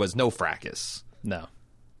 But there was no fracas. No.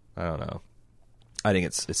 I don't know. I think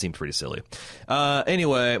it seemed pretty silly.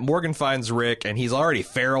 Anyway, Morgan finds Rick, and he's already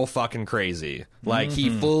feral fucking crazy. Like, he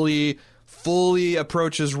fully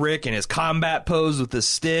approaches Rick in his combat pose with the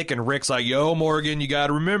stick, and Rick's like, yo, Morgan, you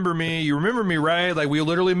gotta remember me. You remember me, right? Like, we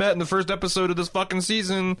literally met in the first episode of this fucking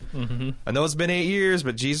season. I know it's been 8 years,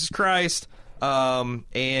 but Jesus Christ. And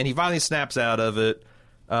he finally snaps out of it.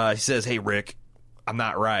 He says, hey, Rick, I'm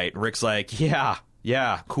not right. Rick's like,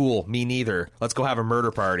 yeah, cool. Me neither. Let's go have a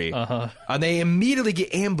murder party. And they immediately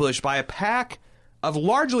get ambushed by a pack of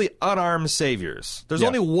largely unarmed saviors. There's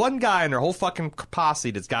only one guy in their whole fucking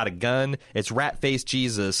posse that's got a gun. It's Rat-Faced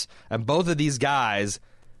Jesus. And both of these guys,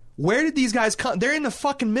 where did these guys come? They're in the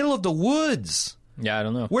fucking middle of the woods. Yeah, I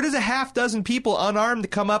don't know. Where does a half dozen people unarmed to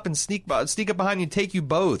come up and sneak up behind you and take you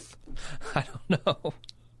both? I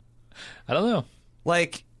don't know.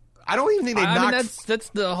 Like, I don't even think they I mean, that's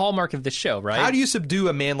the hallmark of the show, right? How do you subdue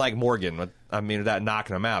a man like Morgan? Without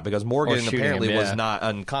knocking him out, because Morgan apparently was not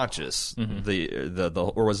unconscious.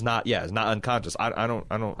 Is not unconscious. I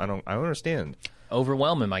don't understand.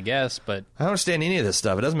 Overwhelm him, I guess, but I don't understand any of this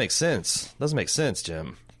stuff. It doesn't make sense.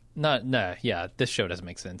 Jim. This show doesn't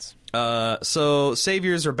make sense. So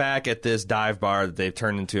saviors are back at this dive bar that they've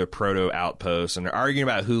turned into a proto outpost, and they're arguing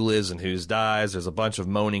about who lives and who dies. There's a bunch of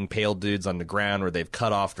moaning pale dudes on the ground where they've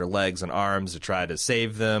cut off their legs and arms to try to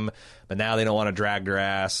save them, but now they don't want to drag their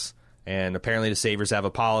ass. And apparently the saviors have a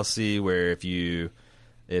policy where if you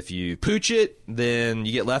pooch it, then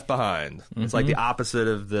you get left behind. It's like the opposite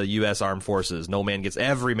of the U.S. Armed Forces.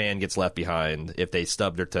 Every man gets left behind if they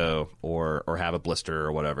stub their toe or have a blister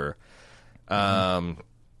or whatever.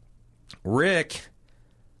 Rick.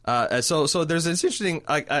 So there's this interesting.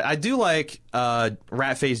 I do like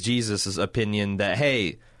Rat-Faced Jesus' opinion that,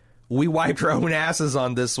 hey, we wiped our own asses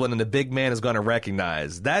on this one, and the big man is going to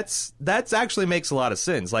recognize. That's actually makes a lot of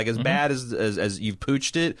sense. Like, as bad as you've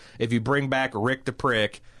pooched it, if you bring back Rick the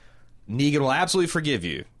Prick, Negan will absolutely forgive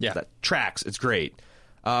you. Yeah. That tracks. It's great.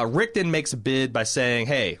 Rick then makes a bid by saying,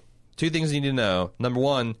 hey, two things you need to know. Number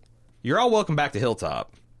one, you're all welcome back to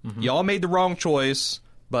Hilltop. You all made the wrong choice,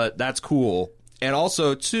 but that's cool. And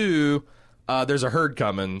also, two, there's a herd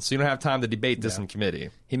coming, so you don't have time to debate this in committee.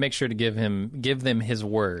 He makes sure to give them his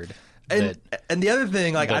word. And the other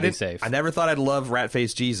thing, like, I never thought I'd love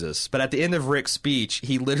Rat-Faced Jesus, but at the end of Rick's speech,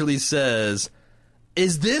 he literally says,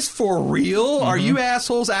 is this for real? Are you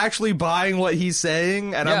assholes actually buying what he's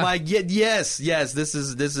saying? And I'm like, yes, this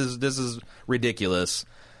is ridiculous.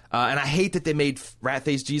 And I hate that they made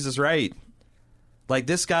Rat-Faced Jesus right. Like,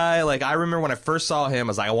 this guy, like, I remember when I first saw him,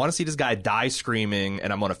 I was like, I want to see this guy die screaming,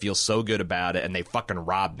 and I'm going to feel so good about it, and they fucking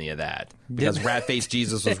robbed me of that. Because Rat-Faced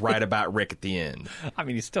Jesus was right about Rick at the end. I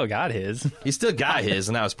mean, he still got his. He still got his,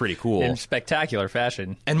 and that was pretty cool. In spectacular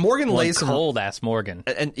fashion. And Morgan lays some... cold-ass Morgan.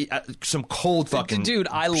 And some cold fucking Dude,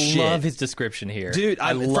 I love his description here. Dude,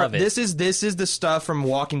 I love it. This is the stuff from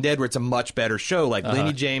Walking Dead where it's a much better show. Like,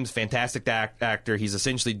 Lenny James, fantastic actor. He's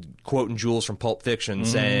essentially quoting Jules from Pulp Fiction,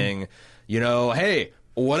 saying, you know, hey...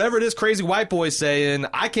 whatever this crazy white boy's saying,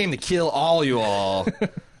 I came to kill all you all.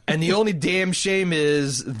 And the only damn shame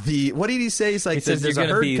is what did he say? He's like, he says there's a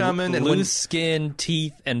herd coming. And loose skin,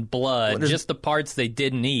 teeth, and blood. Just the parts they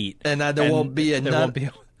didn't eat. And there won't be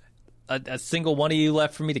a single one of you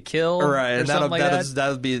left for me to kill. Right. And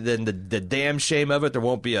that'll be then the damn shame of it. There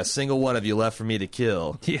won't be a single one of you left for me to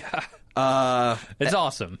kill. Yeah. It's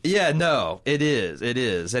awesome. Yeah, no, it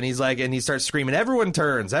is. And he's like, and he starts screaming, everyone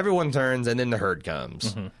turns, and then the herd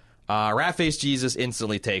comes. Rat-Faced Jesus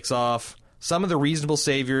instantly takes off. Some of the reasonable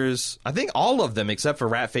saviors, I think all of them except for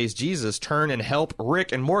Rat-Faced Jesus, turn and help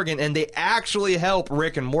Rick and Morgan, and they actually help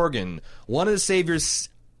Rick and Morgan. One of the saviors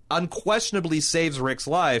unquestionably saves Rick's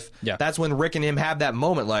life. Yeah. That's when Rick and him have that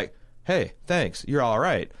moment like, hey, thanks, you're all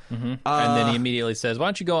right. And then he immediately says, why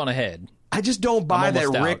don't you go on ahead? I just don't buy that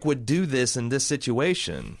out. Rick would do this in this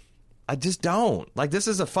situation. I just don't. Like, this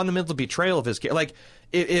is a fundamental betrayal of his character. Like,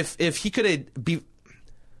 if he could have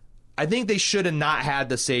I think they should have not had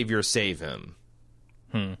the Savior save him.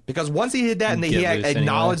 Because once he did that and he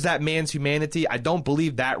acknowledged that man's humanity, I don't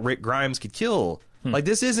believe that Rick Grimes could kill. Like,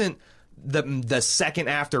 this isn't the second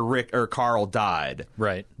after Rick or Carl died.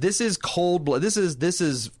 Right. This is cold blood. This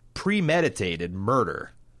is premeditated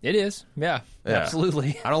murder. It is. Yeah.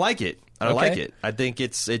 Absolutely. I don't like it. I don't like it. I think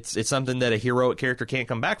it's something that a heroic character can't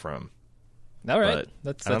come back from. All right.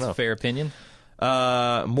 That's a fair opinion.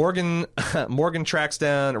 Morgan tracks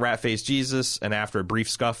down Rat-Faced Jesus, and after a brief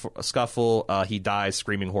scuffle, he dies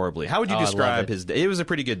screaming horribly. How would you describe his death? It was a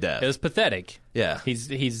pretty good death. It was pathetic. Yeah.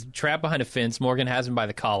 He's trapped behind a fence. Morgan has him by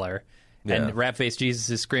the collar. And Rat-Faced Jesus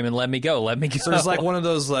is screaming, "Let me go, let me go." So it's like one of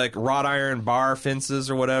those like wrought iron bar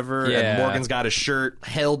fences or whatever, and Morgan's got his shirt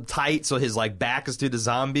held tight so his like back is to the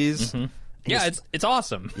zombies. Mm-hmm. Yeah, it's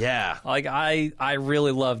awesome. Yeah. Like I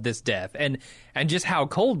really love this death. And just how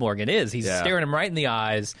cold Morgan is. He's staring him right in the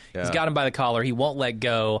eyes. Yeah. He's got him by the collar. He won't let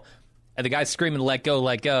go. And the guy's screaming, let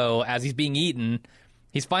go, as he's being eaten.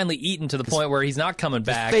 He's finally eaten to the point where he's not coming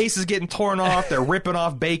back. His face is getting torn off. They're ripping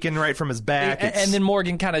off bacon right from his back. And then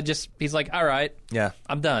Morgan kind of he's like, all right,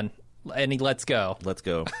 I'm done. And he lets go. Let's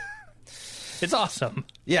go. It's awesome.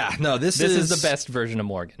 Yeah, no, this is the best version of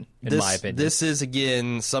Morgan, in my opinion. This is,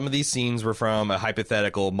 again, some of these scenes were from a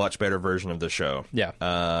hypothetical, much better version of the show.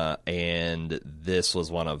 Yeah. And this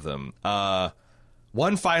was one of them.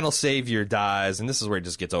 One final savior dies, and this is where it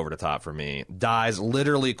just gets over the top for me, dies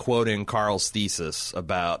literally quoting Carl's thesis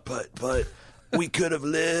about, but we could have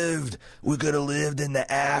lived. We could have lived in the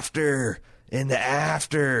after.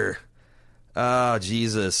 Oh,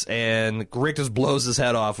 Jesus. And Rick just blows his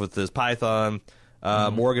head off with this python.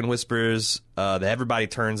 Morgan whispers that everybody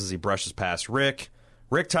turns as he brushes past Rick.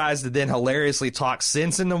 Rick tries to then hilariously talk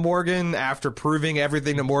sense into Morgan after proving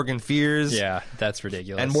everything that Morgan fears. Yeah, that's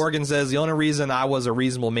ridiculous. And Morgan says, the only reason I was a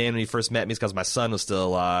reasonable man when he first met me is because my son was still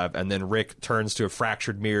alive. And then Rick turns to a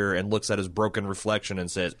fractured mirror and looks at his broken reflection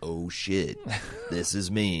and says, oh, shit, this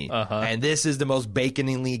is me. And this is the most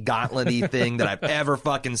baconingly gauntlet-y thing that I've ever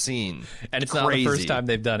fucking seen. And it's not the first time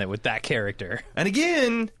they've done it with that character. And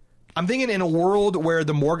again, I'm thinking in a world where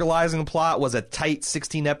the Morgalizing plot was a tight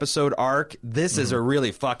 16-episode arc, this is a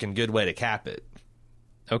really fucking good way to cap it.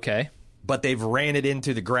 Okay. But they've ran it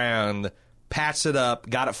into the ground, patched it up,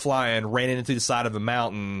 got it flying, ran it into the side of a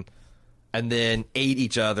mountain, and then ate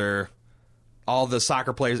each other. All the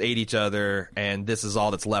soccer players ate each other, and this is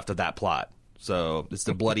all that's left of that plot. So it's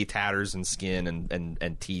the bloody tatters and skin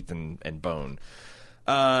and teeth and bone.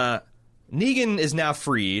 Negan is now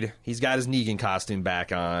freed. He's got his Negan costume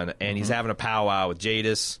back on, and he's having a powwow with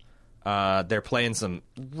Jadis. They're playing some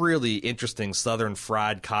really interesting Southern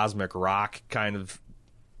fried cosmic rock kind of,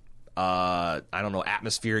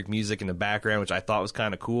 atmospheric music in the background, which I thought was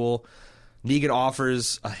kind of cool. Negan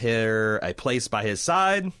offers her a place by his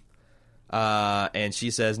side, and she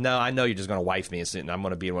says, no, I know you're just going to wife me, and I'm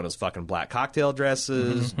going to be in one of those fucking black cocktail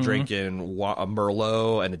dresses, drinking a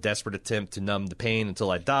Merlot in a desperate attempt to numb the pain until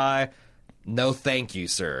I die. No, thank you,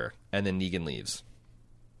 sir. And then Negan leaves.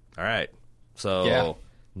 All right. So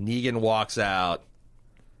Negan walks out.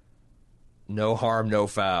 No harm, no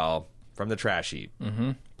foul from the trash heap.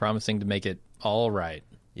 Promising to make it all right.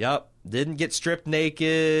 Yep. Didn't get stripped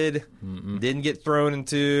naked. Didn't get thrown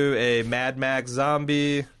into a Mad Max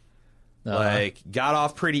zombie. Got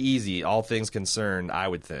off pretty easy, all things concerned, I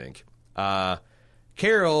would think.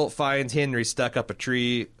 Carol finds Henry stuck up a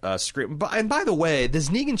tree, screaming. And by the way, this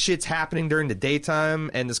Negan shit's happening during the daytime,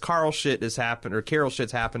 and this Carl shit is happening, or Carol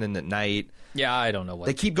shit's happening at night. Yeah, I don't know what.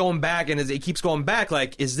 They keep going back, and as it keeps going back,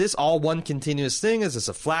 like, is this all one continuous thing? Is this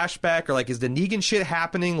a flashback? Or, like, is the Negan shit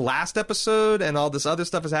happening last episode, and all this other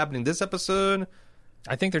stuff is happening this episode?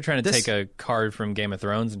 I think they're trying to take a card from Game of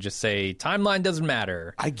Thrones and just say, timeline doesn't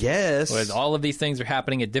matter. I guess. With all of these things are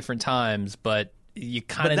happening at different times, but you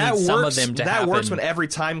kind of need some of them to happen. That works when every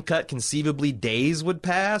time cut conceivably days would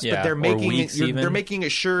pass, but they're making they're making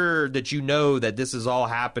it sure that you know that this is all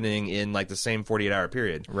happening in like the same 48-hour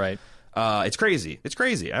period. Right. It's crazy. It's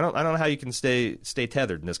crazy. I don't know how you can stay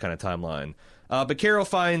tethered in this kind of timeline. But Carol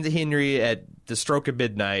finds Henry at the stroke of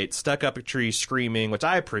midnight, stuck up a tree screaming, which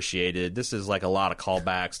I appreciated. This is like a lot of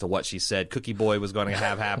callbacks to what she said Cookie Boy was going to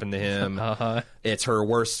have happen to him. It's her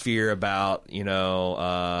worst fear about,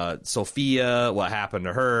 Sophia, what happened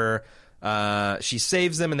to her. She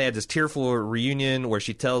saves them, and they had this tearful reunion where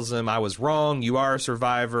she tells him, I was wrong, you are a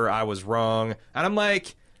survivor, I was wrong. And I'm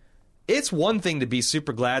like, it's one thing to be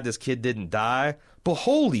super glad this kid didn't die, but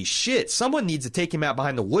holy shit, someone needs to take him out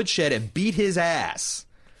behind the woodshed and beat his ass.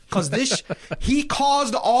 Because he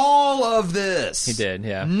caused all of this. He did,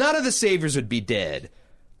 yeah. None of the saviors would be dead.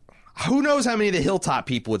 Who knows how many of the Hilltop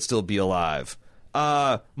people would still be alive.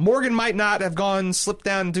 Morgan might not have slipped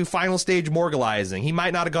down into final stage morgalizing. He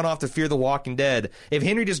might not have gone off to Fear the Walking Dead if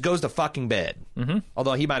Henry just goes to fucking bed. Mm-hmm.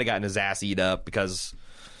 Although he might have gotten his ass eat up because...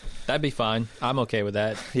 That'd be fine. I'm okay with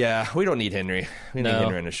that. Yeah, we don't need Henry. We need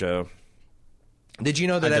Henry in the show. Did you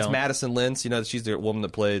know that that's Madison Lintz? You know that she's the woman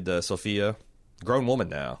that played Sophia? Grown woman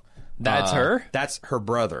now. That's her? That's her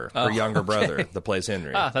brother, her younger brother that plays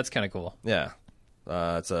Henry. That's kind of cool. Yeah.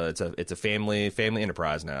 It's a family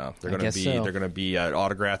enterprise now. They're gonna be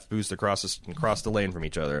autograph booths across the lane from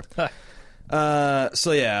each other.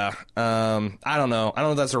 So yeah, I don't know. I don't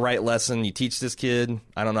know if that's the right lesson you teach this kid.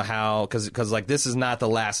 I don't know how, because like this is not the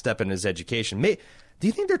last step in his education. Do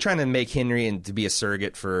you think they're trying to make Henry to be a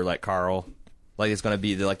surrogate for like Carl? Like it's going to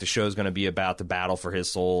be like the show's going to be about the battle for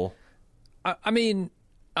his soul. I mean,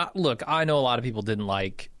 look, I know a lot of people didn't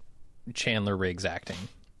like Chandler Riggs acting.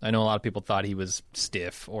 I know a lot of people thought he was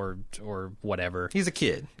stiff or whatever. He's a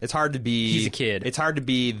kid. It's hard to be. He's a kid. It's hard to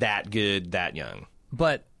be that good that young.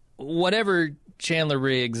 But whatever Chandler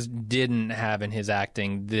Riggs didn't have in his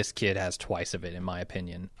acting, this kid has twice of it, in my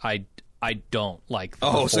opinion. I don't like the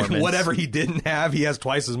performance. So whatever he didn't have, he has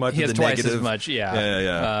twice as much. He has twice as much, yeah.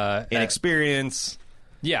 Yeah. Inexperience.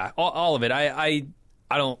 Yeah, all of it.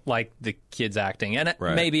 I don't like the kid's acting, and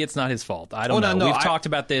maybe it's not his fault. I don't know. No, We've talked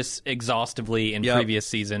about this exhaustively in previous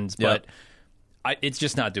seasons, but it's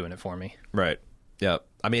just not doing it for me. Right. Yeah.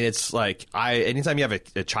 I mean, it's like anytime you have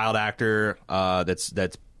a child actor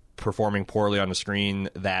that's performing poorly on the screen,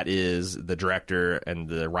 that is the director and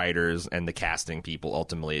the writers and the casting people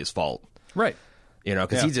ultimately his fault. Right. You know,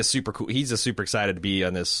 because he's just super cool. He's just super excited to be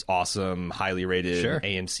on this awesome, highly rated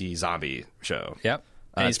AMC zombie show. Yep.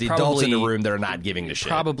 And it's the adults in the room that are not giving a shit.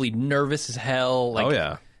 Probably nervous as hell. Like, oh,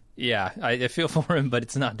 yeah. Yeah, I feel for him, but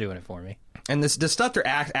it's not doing it for me. And the stuff they're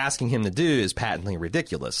asking him to do is patently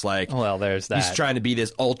ridiculous. Like, well, there's that. He's trying to be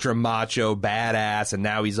this ultra macho badass, and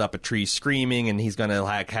now he's up a tree screaming, and he's going to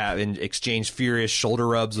like exchange furious shoulder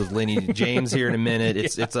rubs with Lenny James here in a minute.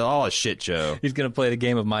 It's all a shit show. He's going to play the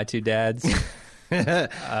game of My Two Dads.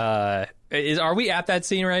 Are we at that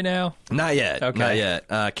scene right now? Not yet. Okay. Not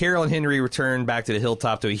yet. Carol and Henry return back to the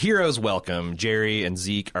hilltop to a hero's welcome. Jerry and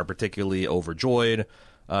Zeke are particularly overjoyed.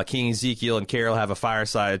 King Ezekiel and Carol have a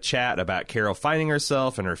fireside chat about Carol finding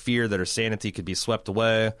herself and her fear that her sanity could be swept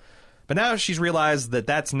away. But now she's realized that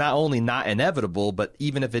that's not only not inevitable, but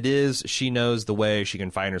even if it is, she knows the way she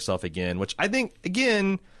can find herself again, which I think,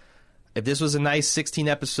 again, if this was a nice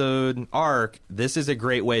 16-episode arc, this is a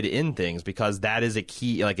great way to end things, because that is a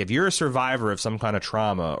key. Like, if you're a survivor of some kind of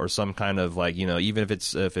trauma or some kind of, like, you know, even if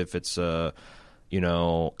it's you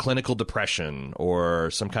know, clinical depression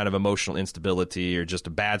or some kind of emotional instability or just a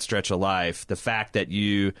bad stretch of life, the fact that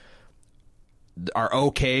you are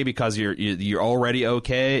okay because you're already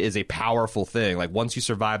okay is a powerful thing. Like, once you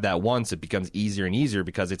survive that once, it becomes easier and easier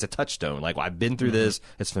because it's a touchstone. Like, I've been through this,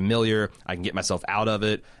 it's familiar, I can get myself out of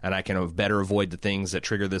it, and I can better avoid the things that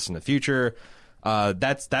trigger this in the future.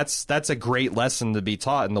 That's a great lesson to be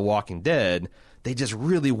taught in The Walking Dead. They just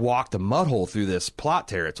really walked a mud hole through this plot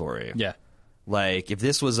territory. Yeah. Like, if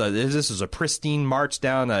this was a pristine march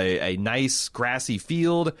down a nice grassy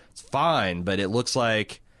field, it's fine. But it looks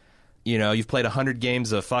like, you know, you've played 100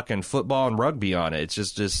 games of fucking football and rugby on it. It's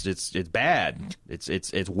just it's bad.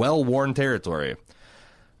 It's well-worn territory.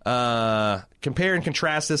 Compare and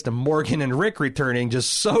contrast this to Morgan and Rick returning,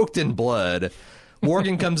 just soaked in blood.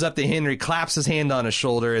 Morgan comes up to Henry, claps his hand on his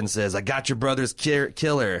shoulder, and says, "I got your brother's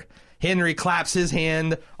killer." Henry claps his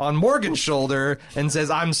hand on Morgan's shoulder and says,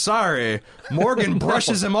 "I'm sorry." Morgan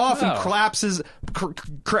brushes him off and claps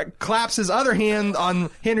his other hand on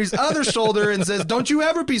Henry's other shoulder and says, "Don't you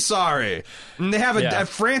ever be sorry." And they have a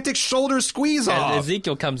frantic shoulder squeeze off. And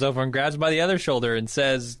Ezekiel comes over and grabs by the other shoulder and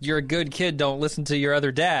says, "You're a good kid. Don't listen to your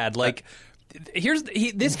other dad." Like,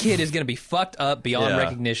 this kid is going to be fucked up beyond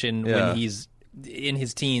recognition when he's in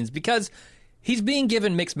his teens, because he's being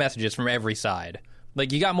given mixed messages from every side.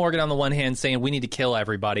 Like, you got Morgan on the one hand saying, we need to kill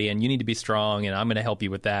everybody, and you need to be strong, and I'm going to help you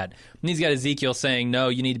with that. And he's got Ezekiel saying, no,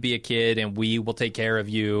 you need to be a kid, and we will take care of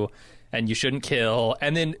you, and you shouldn't kill.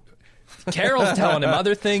 And then Carol's telling him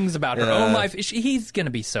other things about her own life. He's going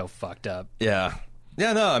to be so fucked up. Yeah.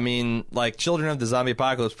 Yeah, no, I mean, like, children of the zombie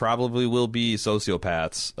apocalypse probably will be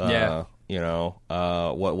sociopaths. You know,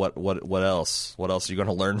 what else? What else are you going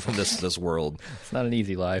to learn from this world? It's not an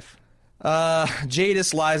easy life.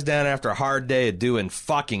 Jadis lies down after a hard day of doing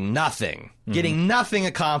fucking nothing, getting nothing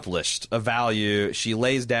accomplished of value. She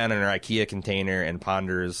lays down in her IKEA container and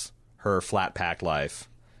ponders her flat-packed life.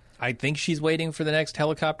 I think she's waiting for the next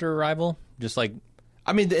helicopter arrival. Just like,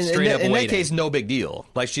 I mean, in that waiting. case, no big deal.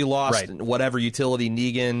 Like, she lost Right. whatever utility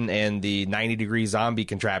Negan and the 90-degree zombie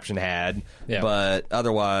contraption had, Yeah. but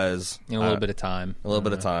otherwise... In a little bit of time. A little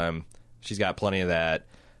bit of time. She's got plenty of that.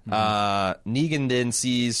 Negan then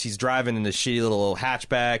sees she's driving in this shitty little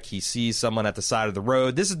hatchback. He sees someone at the side of the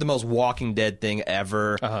road. This is the most Walking Dead thing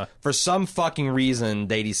ever. For some fucking reason,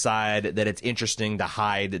 they decide that it's interesting to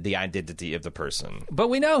hide the identity of the person. But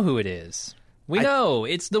we know who it is. We know.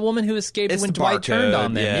 It's the woman who escaped when the Dwight barcode. turned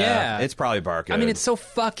on them. Yeah. It's probably barcode. I mean, it's so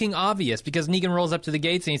fucking obvious because Negan rolls up to the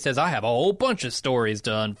gates and he says, I have a whole bunch of stories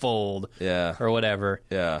to unfold. Yeah. Or whatever.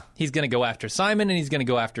 Yeah. He's going to go after Simon and he's going to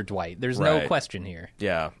go after Dwight. There's no Right. question here.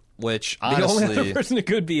 Yeah. Which, The only honestly... other person it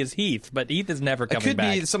could be is Heath, but Heath is never It coming could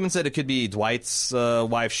back. be. Someone said it could be Dwight's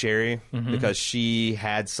wife Sherry Mm-hmm. because she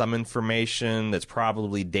had some information that's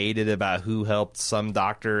probably dated about who helped some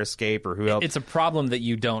doctor escape or who helped. It's a problem that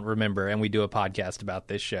you don't remember, and we do a podcast about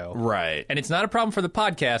this show. Right. And it's not a problem for the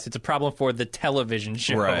podcast; it's a problem for the television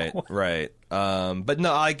show. Right. Right. But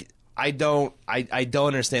no, I don't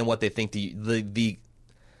understand what they think. The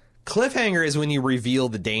cliffhanger is when you reveal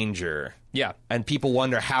the danger. Yeah, And people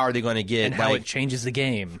wonder how are they going to get and how like, it changes the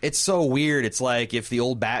game. It's so weird. It's like if the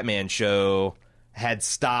old Batman show had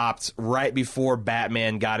stopped right before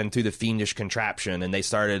Batman got into the fiendish contraption and they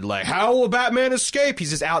started like, how will Batman escape?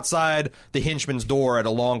 He's just outside the henchman's door at a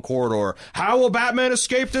long corridor. How will Batman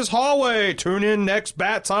escape this hallway? Tune in next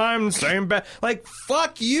bat time, same bat. Like,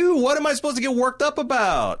 fuck you. What am I supposed to get worked up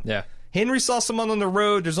about? Yeah. Henry saw someone on the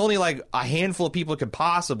road. There's only like a handful of people it could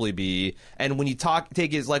possibly be. And when you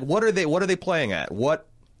take it, it's like, what are they playing at?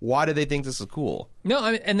 Why do they think this is cool? No,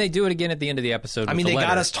 I mean, and they do it again at the end of the episode. I mean, with they the got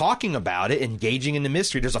letter. us talking about it, engaging in the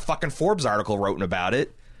mystery. There's a fucking Forbes article written about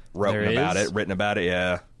it. Written about it,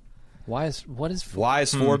 yeah. What is? Why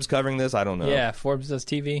is Forbes covering this? I don't know. Yeah, Forbes does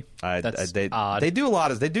TV. That's odd. They do a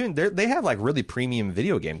lot of they have like really premium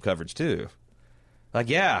video game coverage too. Like,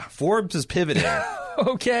 yeah, Forbes is pivoting.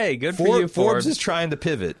 Okay, good for you, Forbes is trying to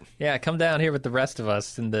pivot. Yeah, come down here with the rest of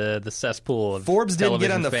us in the cesspool of Forbes didn't get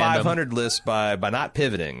on the television fandom. 500 list by not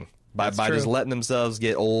pivoting. By That's just true. letting themselves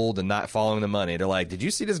get old and not following the money. They're like, did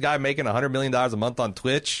you see this guy making $100 million a month on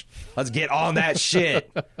Twitch? Let's get on that shit.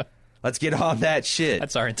 Let's get on that shit.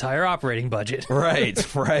 That's our entire operating budget. Right.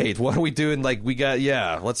 What are we doing? Like,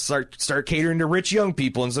 let's start catering to rich young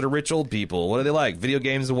people instead of rich old people. What do they like? Video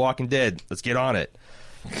games and Walking Dead. Let's get on it.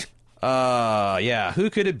 Yeah. Who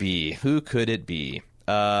could it be?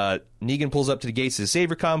 Negan pulls up to the gates of the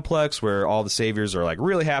Savior Complex where all the Saviors are like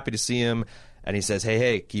really happy to see him. And he says,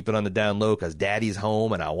 hey, keep it on the down low because Daddy's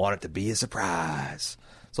home and I want it to be a surprise.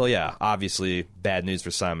 So, yeah, obviously bad news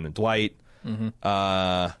for Simon and Dwight.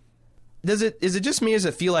 Mm-hmm. Is it just me or does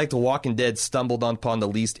it feel like The Walking Dead stumbled upon the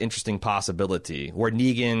least interesting possibility where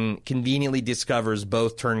Negan conveniently discovers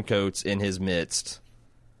both turncoats in his midst?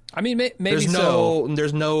 I mean, maybe There's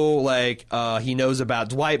no like he knows about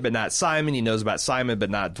Dwight but not Simon. He knows about Simon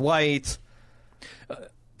but not Dwight.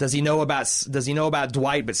 Does he know about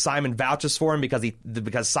Dwight but Simon vouches for him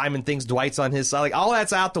because Simon thinks Dwight's on his side? Like, all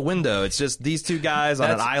that's out the window. It's just these two guys on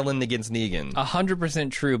an island against Negan. 100%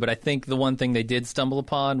 true, but I think the one thing they did stumble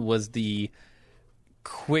upon was the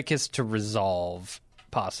quickest to resolve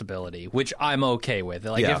possibility, which I'm okay with.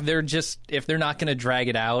 Like, Yeah. if they're not going to drag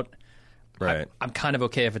it out, Right. I'm kind of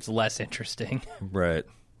okay if it's less interesting. Right.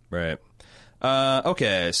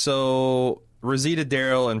 Okay, so Rosita,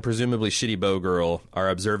 Daryl, and presumably Shitty Bow Girl are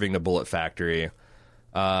observing the bullet factory.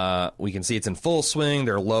 We can see it's in full swing.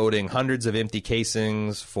 They're loading hundreds of empty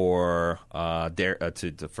casings for fucking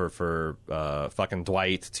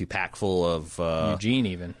Dwight to pack full of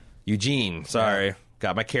Eugene. Sorry,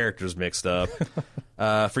 got my characters mixed up.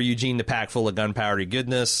 For Eugene to pack full of gunpowdery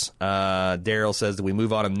goodness. Daryl says that we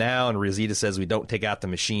move on him now, and Rosita says we don't take out the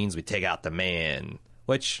machines, we take out the man,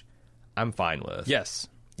 which I'm fine with. Yes.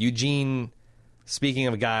 Eugene, speaking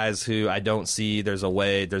of guys who I don't see there's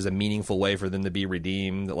a meaningful way for them to be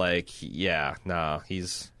redeemed,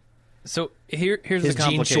 he's... So here's His the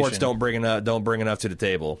jean complication. shorts don't bring enough to the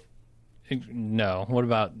table. No. What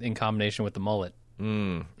about in combination with the mullet?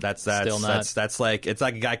 That's Still not. That's like, it's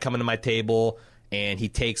like a guy coming to my table and he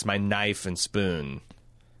takes my knife and spoon.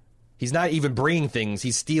 He's not even bringing things.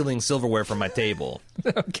 He's stealing silverware from my table.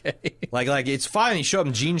 Okay. Like it's fine. You show up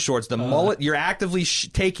in jean shorts. The mullet, you're actively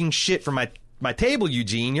taking shit from my table,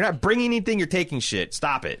 Eugene. You're not bringing anything. You're taking shit.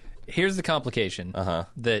 Stop it. Here's the complication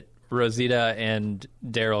that Rosita and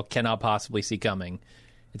Daryl cannot possibly see coming.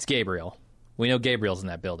 It's Gabriel. We know Gabriel's in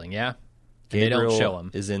that building, yeah? And they don't show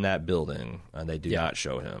him. Is in that building, and they do not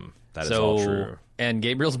show him. That is So, all true. And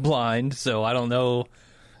Gabriel's blind, so I don't know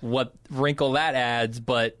what wrinkle that adds,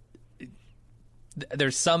 but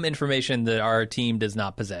there's some information that our team does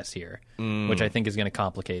not possess here, which I think is going to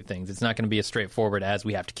complicate things. It's not going to be as straightforward as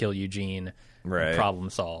we have to kill Eugene, Right. problem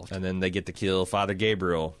solved. And then they get to kill Father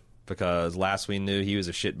Gabriel because last we knew he was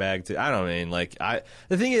a shitbag too. I don't mean, like,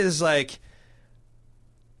 the thing is, like,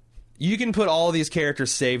 you can put all these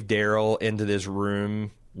characters save Daryl into this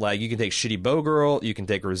room. Like, you can take Shitty Bow Girl, you can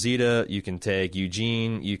take Rosita, you can take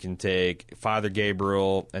Eugene, you can take Father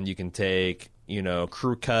Gabriel, and you can take,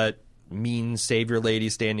 crew cut, mean savior lady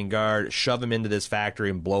standing guard, shove him into this factory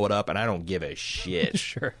and blow it up, and I don't give a shit.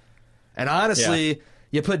 Sure. And honestly,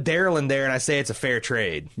 you put Daryl in there, and I say it's a fair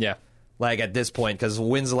trade. Yeah. Like, at this point, because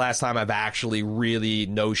when's the last time I've actually really,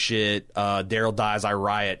 no shit, Daryl dies, I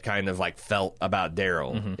riot, kind of, like, felt about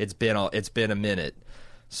Daryl. Mm-hmm. It's been a minute.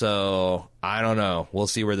 So, I don't know. We'll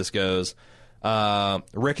see where this goes.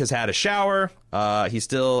 Rick has had a shower. He's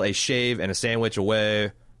still a shave and a sandwich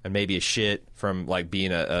away, and maybe a shit from, like,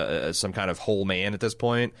 being some kind of whole man at this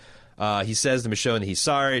point. He says to Michonne that he's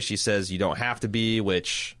sorry. She says, you don't have to be,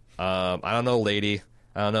 which, I don't know, lady.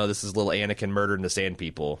 I don't know. This is little Anakin murdering the Sand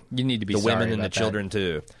People. You need to be the sorry women and the about children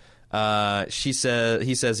too. He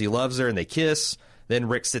says he loves her, and they kiss. Then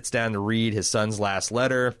Rick sits down to read his son's last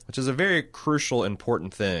letter, which is a very crucial,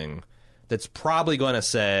 important thing. That's probably going to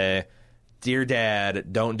say, "Dear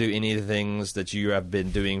Dad, don't do any of the things that you have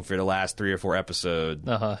been doing for the last 3 or 4 episodes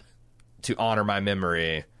to honor my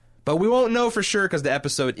memory." But we won't know for sure because the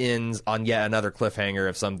episode ends on yet another cliffhanger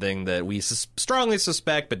of something that we strongly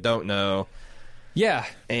suspect but don't know. Yeah.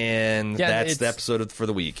 And that's the episode for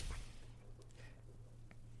the week.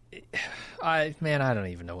 I don't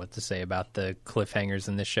even know what to say about the cliffhangers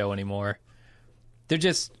in this show anymore. They're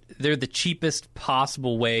the cheapest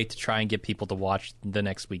possible way to try and get people to watch the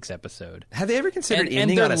next week's episode. Have they ever considered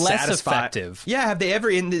ending on a effective? Yeah, have they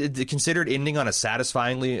ever considered ending on a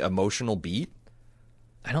satisfyingly emotional beat?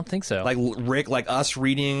 I don't think so. Like Rick, like us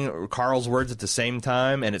reading Carl's words at the same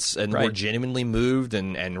time, and right. We're genuinely moved,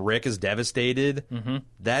 and Rick is devastated. Mm-hmm.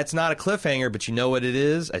 That's not a cliffhanger, but you know what it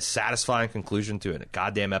is? A satisfying conclusion to a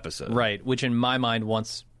goddamn episode. Right, which in my mind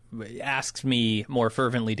asks me more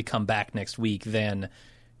fervently to come back next week than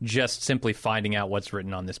just simply finding out what's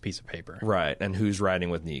written on this piece of paper. Right, and who's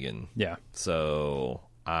riding with Negan. Yeah. So,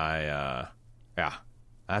 that's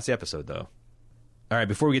the episode, though. All right,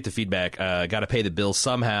 before we get to feedback, got to pay the bills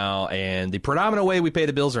somehow, and the predominant way we pay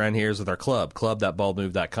the bills around here is with our club,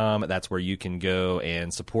 club.baldmove.com. That's where you can go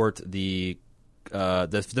and support the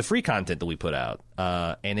free content that we put out,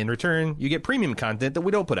 and in return, you get premium content that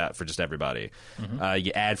we don't put out for just everybody. Mm-hmm. You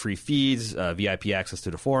get ad-free feeds, VIP access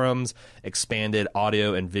to the forums, expanded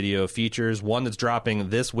audio and video features. One that's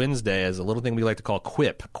dropping this Wednesday is a little thing we like to call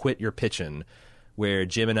Quip, Quit Your Pitchin', where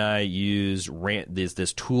Jim and I use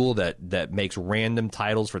this tool that makes random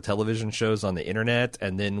titles for television shows on the internet,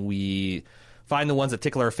 and then we find the ones that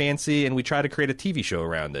tickle our fancy, and we try to create a TV show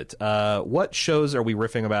around it. What shows are we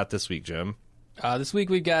riffing about this week, Jim? This week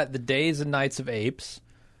we've got The Days and Nights of Apes,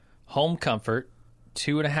 Home Comfort,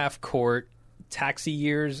 2.5 Court, Taxi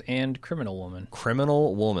Years, and Criminal Woman.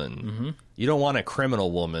 Criminal Woman. Mm-hmm. You don't want a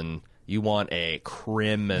criminal woman. You want a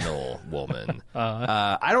criminal woman.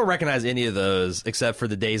 I don't recognize any of those except for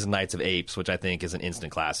The Days and Nights of Apes, which I think is an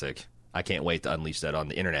instant classic. I can't wait to unleash that on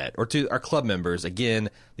the internet. Or to our club members. Again,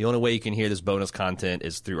 the only way you can hear this bonus content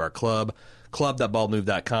is through our club,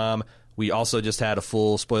 club.baldmove.com. We also just had a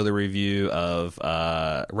full spoiler review of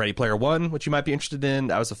Ready Player One, which you might be interested in.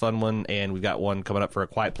 That was a fun one. And we've got one coming up for A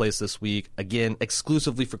Quiet Place this week. Again,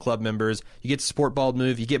 exclusively for club members. You get to support Bald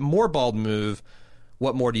Move. You get more Bald Move.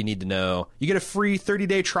 What more do you need to know? You get a free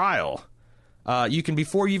 30-day trial. You can,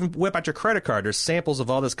 before you even whip out your credit card, there's samples of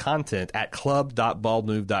all this content at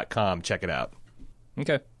club.baldmove.com. Check it out.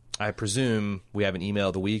 Okay. I presume we have an email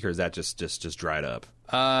of the week, or is that just dried up?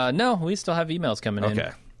 No, we still have emails coming in.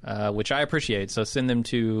 Okay. Which I appreciate. So send them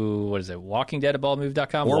to, what is it,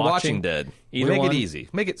 walkingdead@baldmove.com? Or Watching Dead. We make it easy.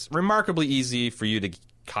 Make it remarkably easy for you to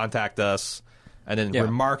contact us, and then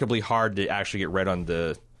remarkably hard to actually get read on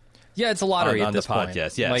the... Yeah, it's a lottery on at this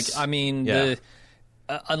podcast, point. yes. Like, I mean,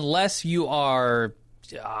 unless you are,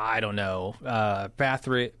 I don't know,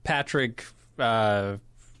 Patrick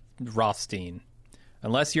Rothstein.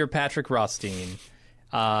 Unless you're Patrick Rothstein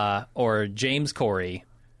or James Corey,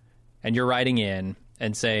 and you're writing in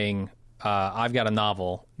and saying, I've got a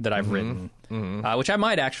novel that I've written, which I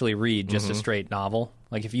might actually read, just a straight novel.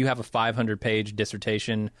 Like, if you have a 500-page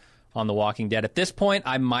dissertation on The Walking Dead, at this point,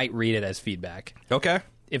 I might read it as feedback. Okay.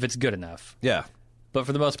 If it's good enough. Yeah. But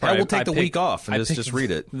for the most part, I will take the week off and just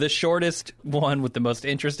read it. The shortest one with the most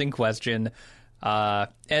interesting question,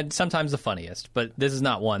 and sometimes the funniest. But this is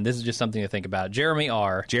not one. This is just something to think about. Jeremy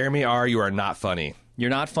R., you are not funny. You're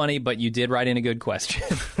not funny, but you did write in a good question.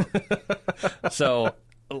 So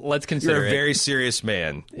let's consider You're a it. very serious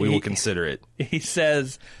man. We will consider it. He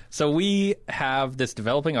says, so we have this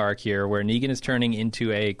developing arc here where Negan is turning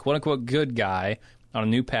into a quote-unquote good guy on a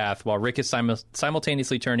new path while Rick is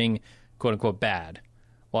simultaneously turning quote-unquote bad.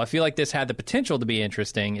 While I feel like this had the potential to be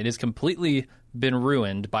interesting, it has completely been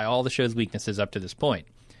ruined by all the show's weaknesses up to this point.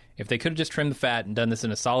 If they could have just trimmed the fat and done this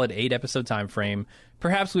in a solid 8-episode time frame,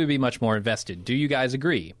 perhaps we would be much more invested. Do you guys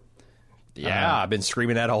agree? Yeah, I've been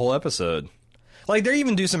screaming that a whole episode. Like, they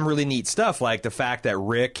even do some really neat stuff, like the fact that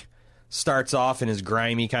Rick starts off in his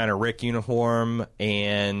grimy kind of Rick uniform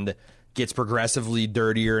and gets progressively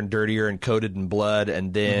dirtier and dirtier and coated in blood,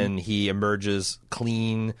 and then he emerges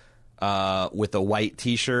clean with a white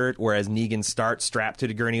T-shirt, whereas Negan starts strapped to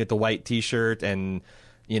the gurney with the white T-shirt and,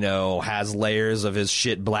 you know, has layers of his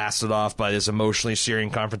shit blasted off by this emotionally searing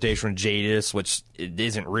confrontation with Jadis, which it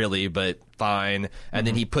isn't really, but fine. And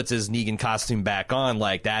then he puts his Negan costume back on.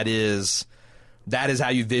 Like, that is how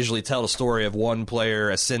you visually tell the story of one player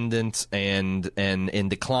ascendant and in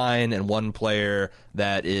decline, and one player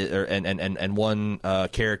that is, and one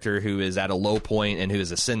character who is at a low point and who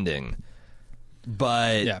is ascending.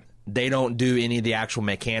 But they don't do any of the actual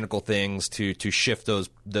mechanical things to shift those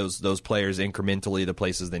players incrementally to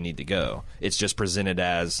places they need to go. It's just presented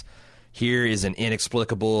as, here is an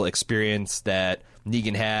inexplicable experience that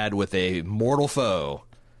Negan had with a mortal foe.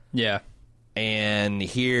 Yeah. And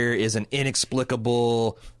here is an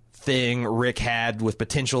inexplicable thing Rick had with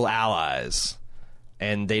potential allies.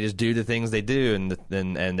 And they just do the things they do,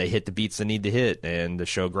 and they hit the beats they need to hit, and the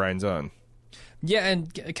show grinds on. Yeah,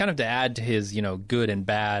 and kind of to add to his, you know, good and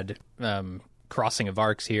bad crossing of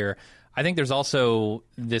arcs here, I think there's also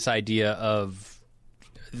this idea of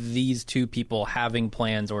these two people having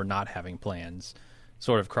plans or not having plans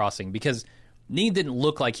sort of crossing, because Negan didn't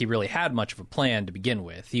look like he really had much of a plan to begin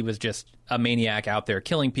with. He was just a maniac out there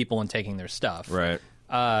killing people and taking their stuff. Right.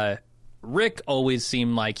 Rick always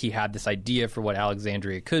seemed like he had this idea for what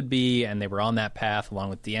Alexandria could be, and they were on that path along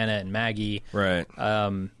with Deanna and Maggie. Right.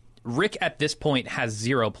 Rick at this point has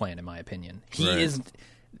zero plan, in my opinion.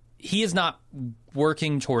 He is not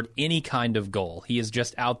working toward any kind of goal. He is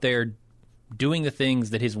just out there doing the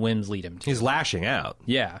things that his whims lead him to. He's lashing out.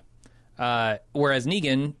 Yeah. Whereas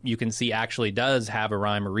Negan, you can see, actually does have a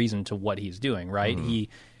rhyme or reason to what he's doing, right? He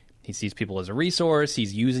sees people as a resource.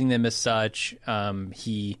 He's using them as such.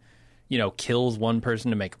 He, you know, kills one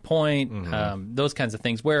person to make a point. Those kinds of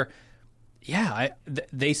things where... Yeah,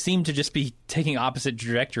 they seem to just be taking opposite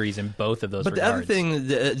trajectories in both of those regards. But the other thing,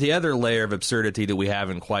 the other layer of absurdity that we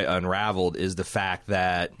haven't quite unraveled is the fact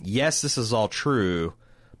that, yes, this is all true,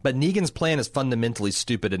 but Negan's plan is fundamentally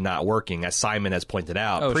stupid and not working, as Simon has pointed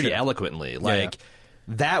out pretty eloquently. Like,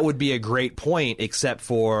 that would be a great point, except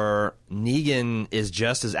for Negan is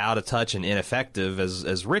just as out of touch and ineffective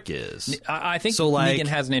as Rick is. I think Negan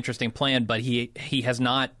has an interesting plan, but he has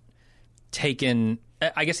not taken...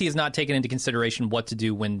 I guess he has not taken into consideration what to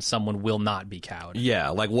do when someone will not be cowed. Yeah,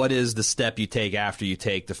 like, what is the step you take after you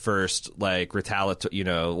take the first, like, retaliatory, you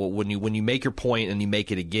know, when you make your point and you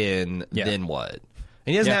make it again, then what?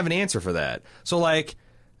 And he doesn't have an answer for that. So, like,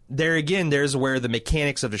 there again, there's where the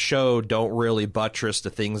mechanics of the show don't really buttress the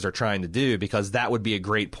things they're trying to do, because that would be a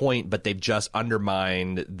great point, but they've just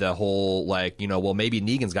undermined the whole, like, you know, well, maybe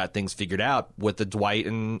Negan's got things figured out with the Dwight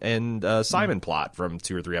and Simon plot from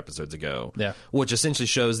 2 or 3 episodes ago. Yeah. Which essentially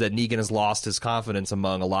shows that Negan has lost his confidence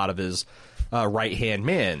among a lot of his right-hand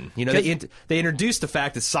men. You know, they introduced the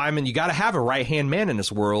fact that Simon, you got to have a right-hand man in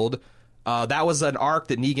this world. That was an arc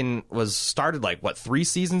that Negan was started, like, 3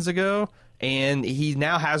 seasons ago? And he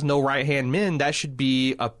now has no right-hand men. That should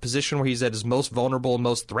be a position where he's at his most vulnerable and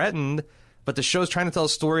most threatened. But the show's trying to tell a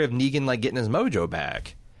story of Negan, like, getting his mojo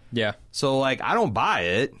back. Yeah. So, like, I don't buy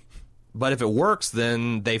it. But if it works,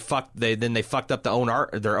 then they fucked up their own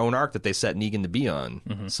arc that they set Negan to be on.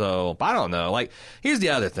 So, I don't know. Like, here's the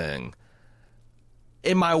other thing.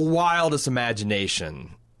 In my wildest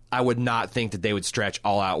imagination, I would not think that they would stretch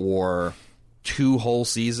All Out War 2 whole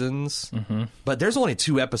seasons, but there's only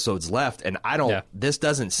 2 episodes left, and this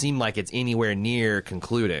doesn't seem like it's anywhere near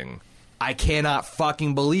concluding. I cannot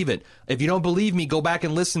fucking believe it. If you don't believe me, go back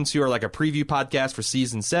and listen to a preview podcast for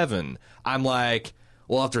season 7. I'm like,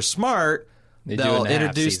 well, if they're smart, they'll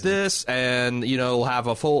introduce this, and, you know, have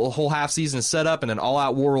a whole half season set up, and then All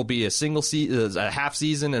Out War will be a half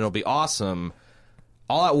season, and it'll be awesome.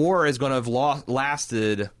 All Out War is going to have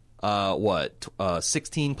lasted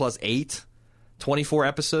 16 plus 8. 24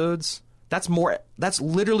 episodes. That's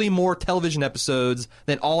literally more television episodes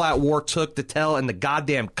than All Out War took to tell in the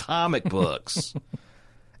goddamn comic books.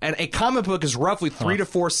 And a comic book is roughly 3 to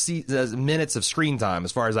 4 minutes of screen time,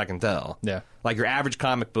 as far as I can tell. Yeah. Like your average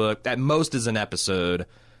comic book, at most is an episode.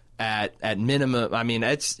 At minimum, I mean,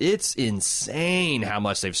 it's insane how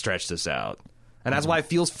much they've stretched this out. And that's why it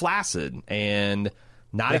feels flaccid and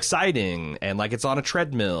not exciting, and like it's on a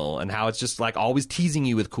treadmill, and how it's just like always teasing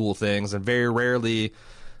you with cool things and very rarely,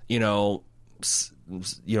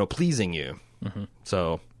 pleasing you.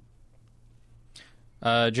 So...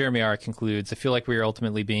 Jeremy R. concludes, I feel like we are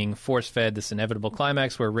ultimately being force-fed this inevitable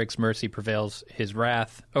climax where Rick's mercy prevails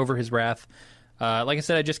over his wrath. Like I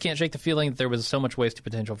said, I just can't shake the feeling that there was so much wasted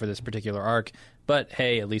potential for this particular arc. But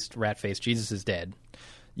hey, at least Rat-Face Jesus is dead.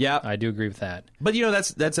 Yeah. I do agree with that. But,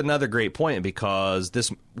 that's another great point, because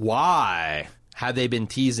why have they been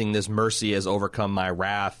teasing this mercy has overcome my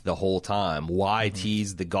wrath the whole time? Why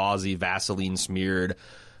tease the gauzy, Vaseline-smeared...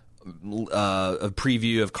 a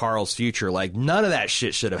preview of Carl's future? Like, none of that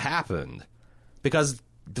shit should have happened, because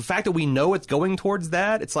the fact that we know it's going towards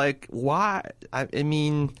that, it's like, why? I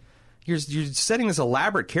mean, you're setting this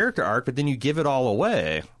elaborate character arc, but then you give it all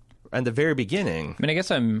away at the very beginning. I mean, I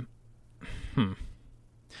guess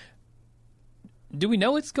do we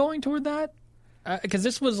know it's going toward that? Because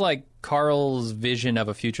this was like Carl's vision of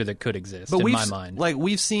a future that could exist, in my mind. Like,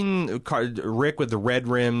 we've seen Rick with the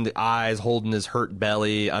red-rimmed eyes holding his hurt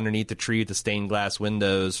belly underneath the tree with the stained glass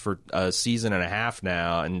windows for a season and a half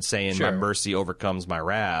now, and saying, my mercy overcomes my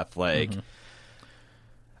wrath. Like,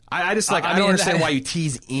 I just, like, I don't understand why you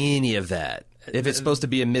tease any of that. If it's supposed to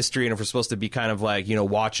be a mystery, and if we're supposed to be kind of like,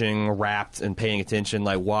 watching, rapt, and paying attention,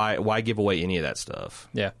 like, why give away any of that stuff?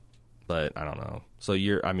 Yeah. But, I don't know. So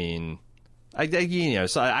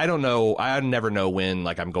so I don't know. I never know when,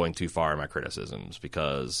 like, I'm going too far in my criticisms,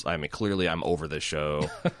 because clearly I'm over this show,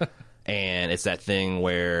 and it's that thing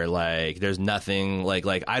where, like, there's nothing like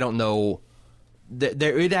I don't know.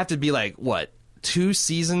 It'd have to be like, what, 2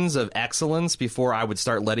 seasons of excellence before I would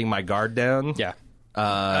start letting my guard down. Yeah,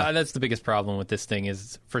 that's the biggest problem with this thing,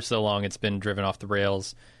 is for so long it's been driven off the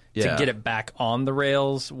rails. To get it back on the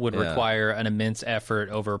rails would require an immense effort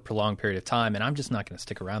over a prolonged period of time, and I'm just not going to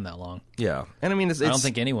stick around that long. Yeah, and I mean, I don't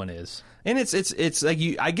think anyone is. And it's like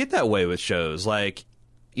I get that way with shows, like,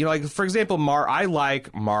 like, for example, I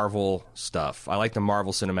like Marvel stuff. I like the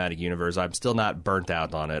Marvel Cinematic Universe. I'm still not burnt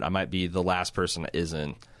out on it. I might be the last person that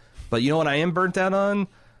isn't. But you know what I am burnt out on?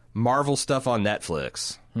 Marvel stuff on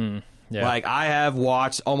Netflix. Yeah. Like, I have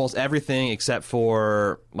watched almost everything except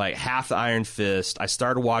for, like, half the Iron Fist. I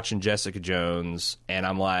started watching Jessica Jones, and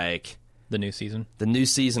I'm like... The new season? The new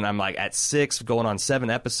season, I'm, like, at 6, going on 7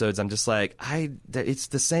 episodes. I'm just like, it's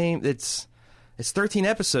the same... It's 13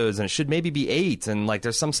 episodes, and it should maybe be 8. And, like,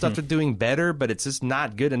 there's some stuff they're doing better, but it's just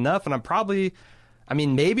not good enough. And I'm probably...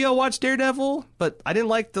 maybe I'll watch Daredevil, but I didn't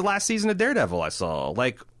like the last season of Daredevil I saw.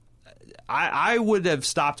 Like... I would have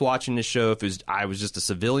stopped watching this show if I was just a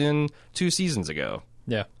civilian 2 seasons ago.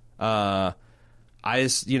 Yeah. I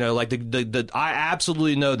just, like I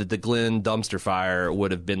absolutely know that the Glenn dumpster fire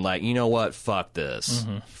would have been like, you know what, fuck this,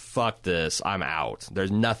 I'm out.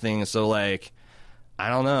 There's nothing. So, like, I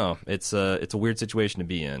don't know. It's a weird situation to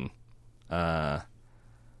be in.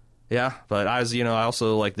 Yeah, but I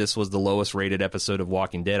also, like, this was the lowest rated episode of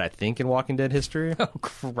Walking Dead, I think, in Walking Dead history. Oh,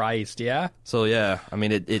 Christ, yeah? So, yeah,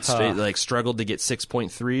 it struggled to get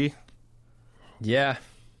 6.3. Yeah.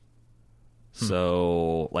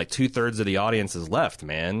 So, like, 2/3 of the audience is left,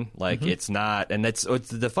 man. Like, it's not, and it's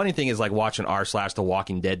the funny thing is, like, watching r/The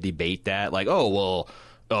Walking Dead debate that, like, oh, well...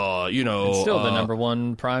 it's still the number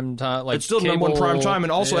one prime time. Like, it's still the number one prime time,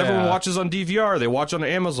 and also everyone watches on DVR. They watch on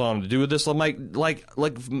Amazon to do with this. I'm like,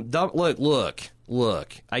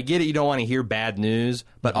 look. I get it. You don't want to hear bad news,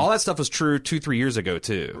 but all that stuff was true 2-3 years ago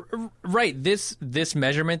too. Right. This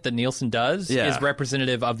measurement that Nielsen does is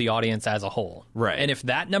representative of the audience as a whole. Right. And if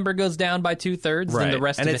that number goes down by 2/3, then the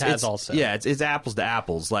rest of it has also. Yeah. It's apples to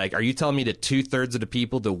apples. Like, are you telling me that 2/3 of the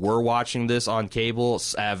people that were watching this on cable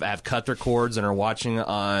have cut their cords and are watching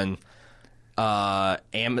on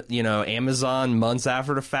Amazon months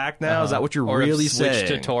after the fact now? Is that what you're really saying? Switched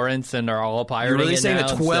to torrents and are all pirating. You're really saying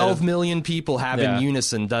that 12 million people have in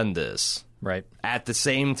unison done this, right? At the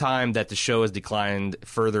same time that the show has declined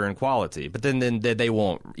further in quality, but then they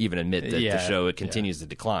won't even admit that the show continues to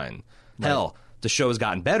decline. Right. Hell, the show has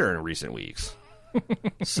gotten better in recent weeks.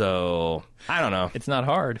 So I don't know. It's not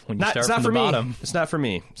hard when you start from the bottom. It's not for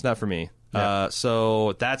me. It's not for me. Yeah.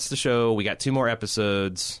 So that's the show. We got 2 more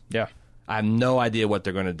episodes. Yeah. I have no idea what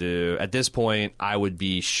they're going to do. At this point, I would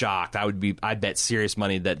be shocked. I'd bet serious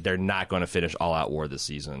money that they're not going to finish All Out War this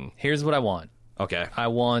season. Here's what I want. Okay. I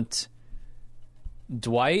want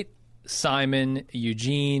Dwight, Simon,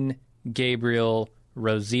 Eugene, Gabriel,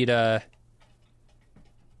 Rosita,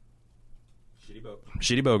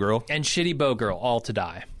 Shitty Bow Girl. and Shitty Bow Girl all to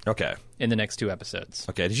die Okay. in the next 2 episodes.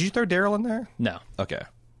 Okay. Did you throw Daryl in there? No. Okay.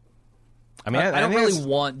 I mean, I don't think really it's-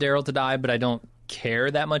 want Daryl to die, but I don't care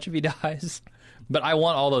that much if he dies. But I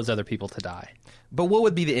want all those other people to die. But what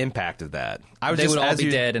would be the impact of that? I They just, would all as be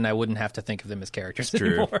you- dead, and I wouldn't have to think of them as characters True.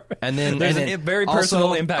 anymore. And then there's and a then very personal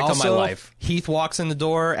also- impact on my also, life. Heath walks in the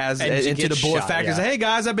door And into the gets bullet shot, factory. yeah. Says, "Hey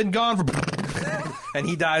guys, I've been gone for," and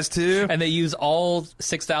he dies too. And they use all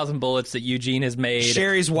 6,000 bullets that Eugene has made.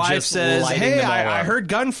 Sherry's wife just says, lighting "Hey, them all I up." heard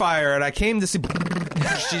gunfire and I came to see."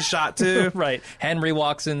 She's shot too. Right. Henry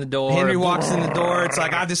walks in the door. Henry walks in the door. It's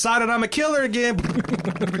like, I've decided I'm a killer again.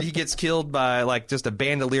 He gets killed by like just a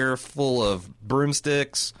bandolier full of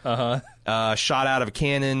broomsticks. Shot out of a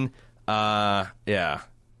cannon. Yeah.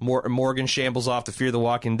 Morgan shambles off to Fear the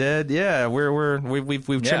Walking Dead. Yeah, we've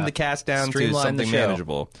trimmed Yeah. the cast down to Streamline the something show.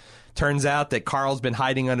 manageable. Turns out that Carl's been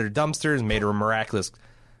hiding under dumpsters, made her a miraculous,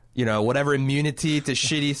 whatever immunity to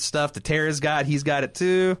shitty stuff that Tara's got, he's got it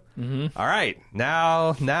too. Mm-hmm. All right,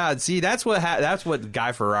 now, see, that's what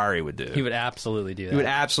Guy Ferrari would do. He would absolutely do that. He would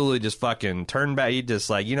absolutely just fucking turn back. He'd just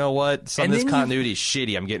like, you know what? Some And of this then continuity is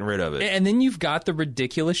shitty. I'm getting rid of it. And then you've got the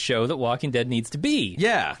ridiculous show that Walking Dead needs to be.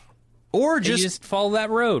 Yeah. Or You just, just follow that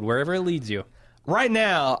road wherever it leads you. right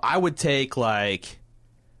now, I would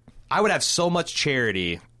have so much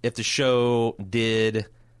charity if the show did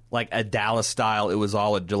like a Dallas style. It was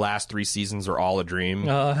the last 3 seasons are all a dream.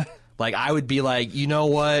 Like I would be like, you know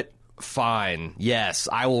what? Fine. Yes,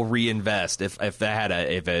 I will reinvest if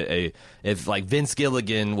like Vince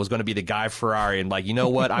Gilligan was going to be the Guy Ferrari and like, you know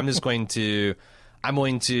what? I'm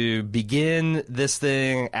going to begin this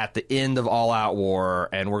thing at the end of All Out War,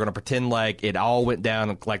 and we're going to pretend like it all went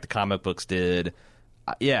down like the comic books did.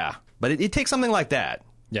 Yeah, but it takes something like that.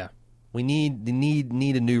 Yeah. We need a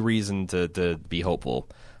new reason to be hopeful.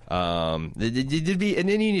 And then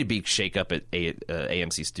you need to be shake up at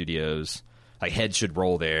AMC Studios. Like heads should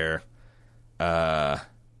roll there. Yeah.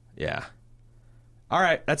 All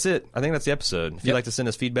right, that's it. I think that's the episode. If you'd like to send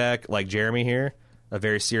us feedback, like Jeremy here, a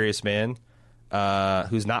very serious man,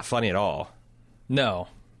 who's not funny at all. No.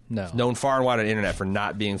 Known far and wide on the internet for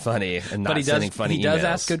not being funny and not But sending funny emails. he does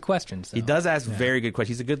ask good questions. He does ask very good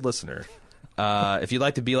questions. He's a good listener. If you'd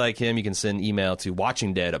like to be like him, you can send email to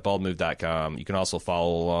watchingdead@baldmove.com. You can also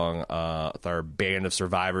follow along with our band of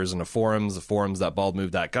survivors in the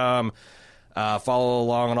forums.baldmove.com. Follow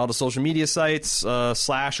along on all the social media sites,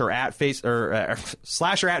 slash or at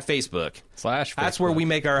Facebook. That's where we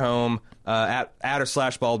make our home, at or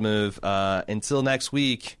slash baldmove. Until next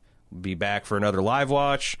week, we'll be back for another live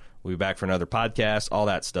watch. We'll be back for another podcast, all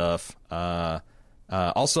that stuff.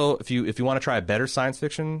 Also, if you want to try a better science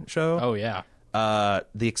fiction show, Oh, yeah.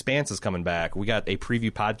 The Expanse is coming back. We got a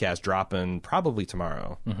preview podcast dropping probably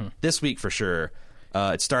tomorrow. This week for sure.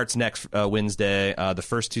 It starts next Wednesday. The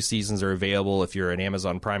first 2 seasons are available if you're an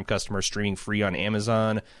Amazon Prime customer, streaming free on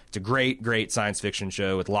Amazon. It's a great, great science fiction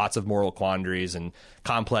show with lots of moral quandaries and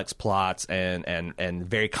complex plots and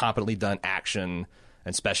very competently done action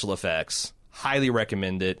and special effects. Highly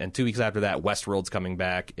recommend it. And 2 weeks after that, Westworld's coming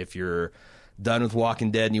back. If you're done with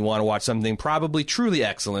Walking Dead and you want to watch something probably truly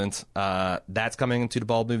excellent, that's coming to the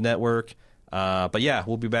Bald Move Network. But yeah,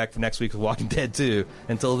 we'll be back for next week with Walking Dead 2.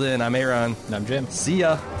 Until then, I'm Aaron. And I'm Jim. See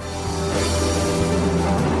ya.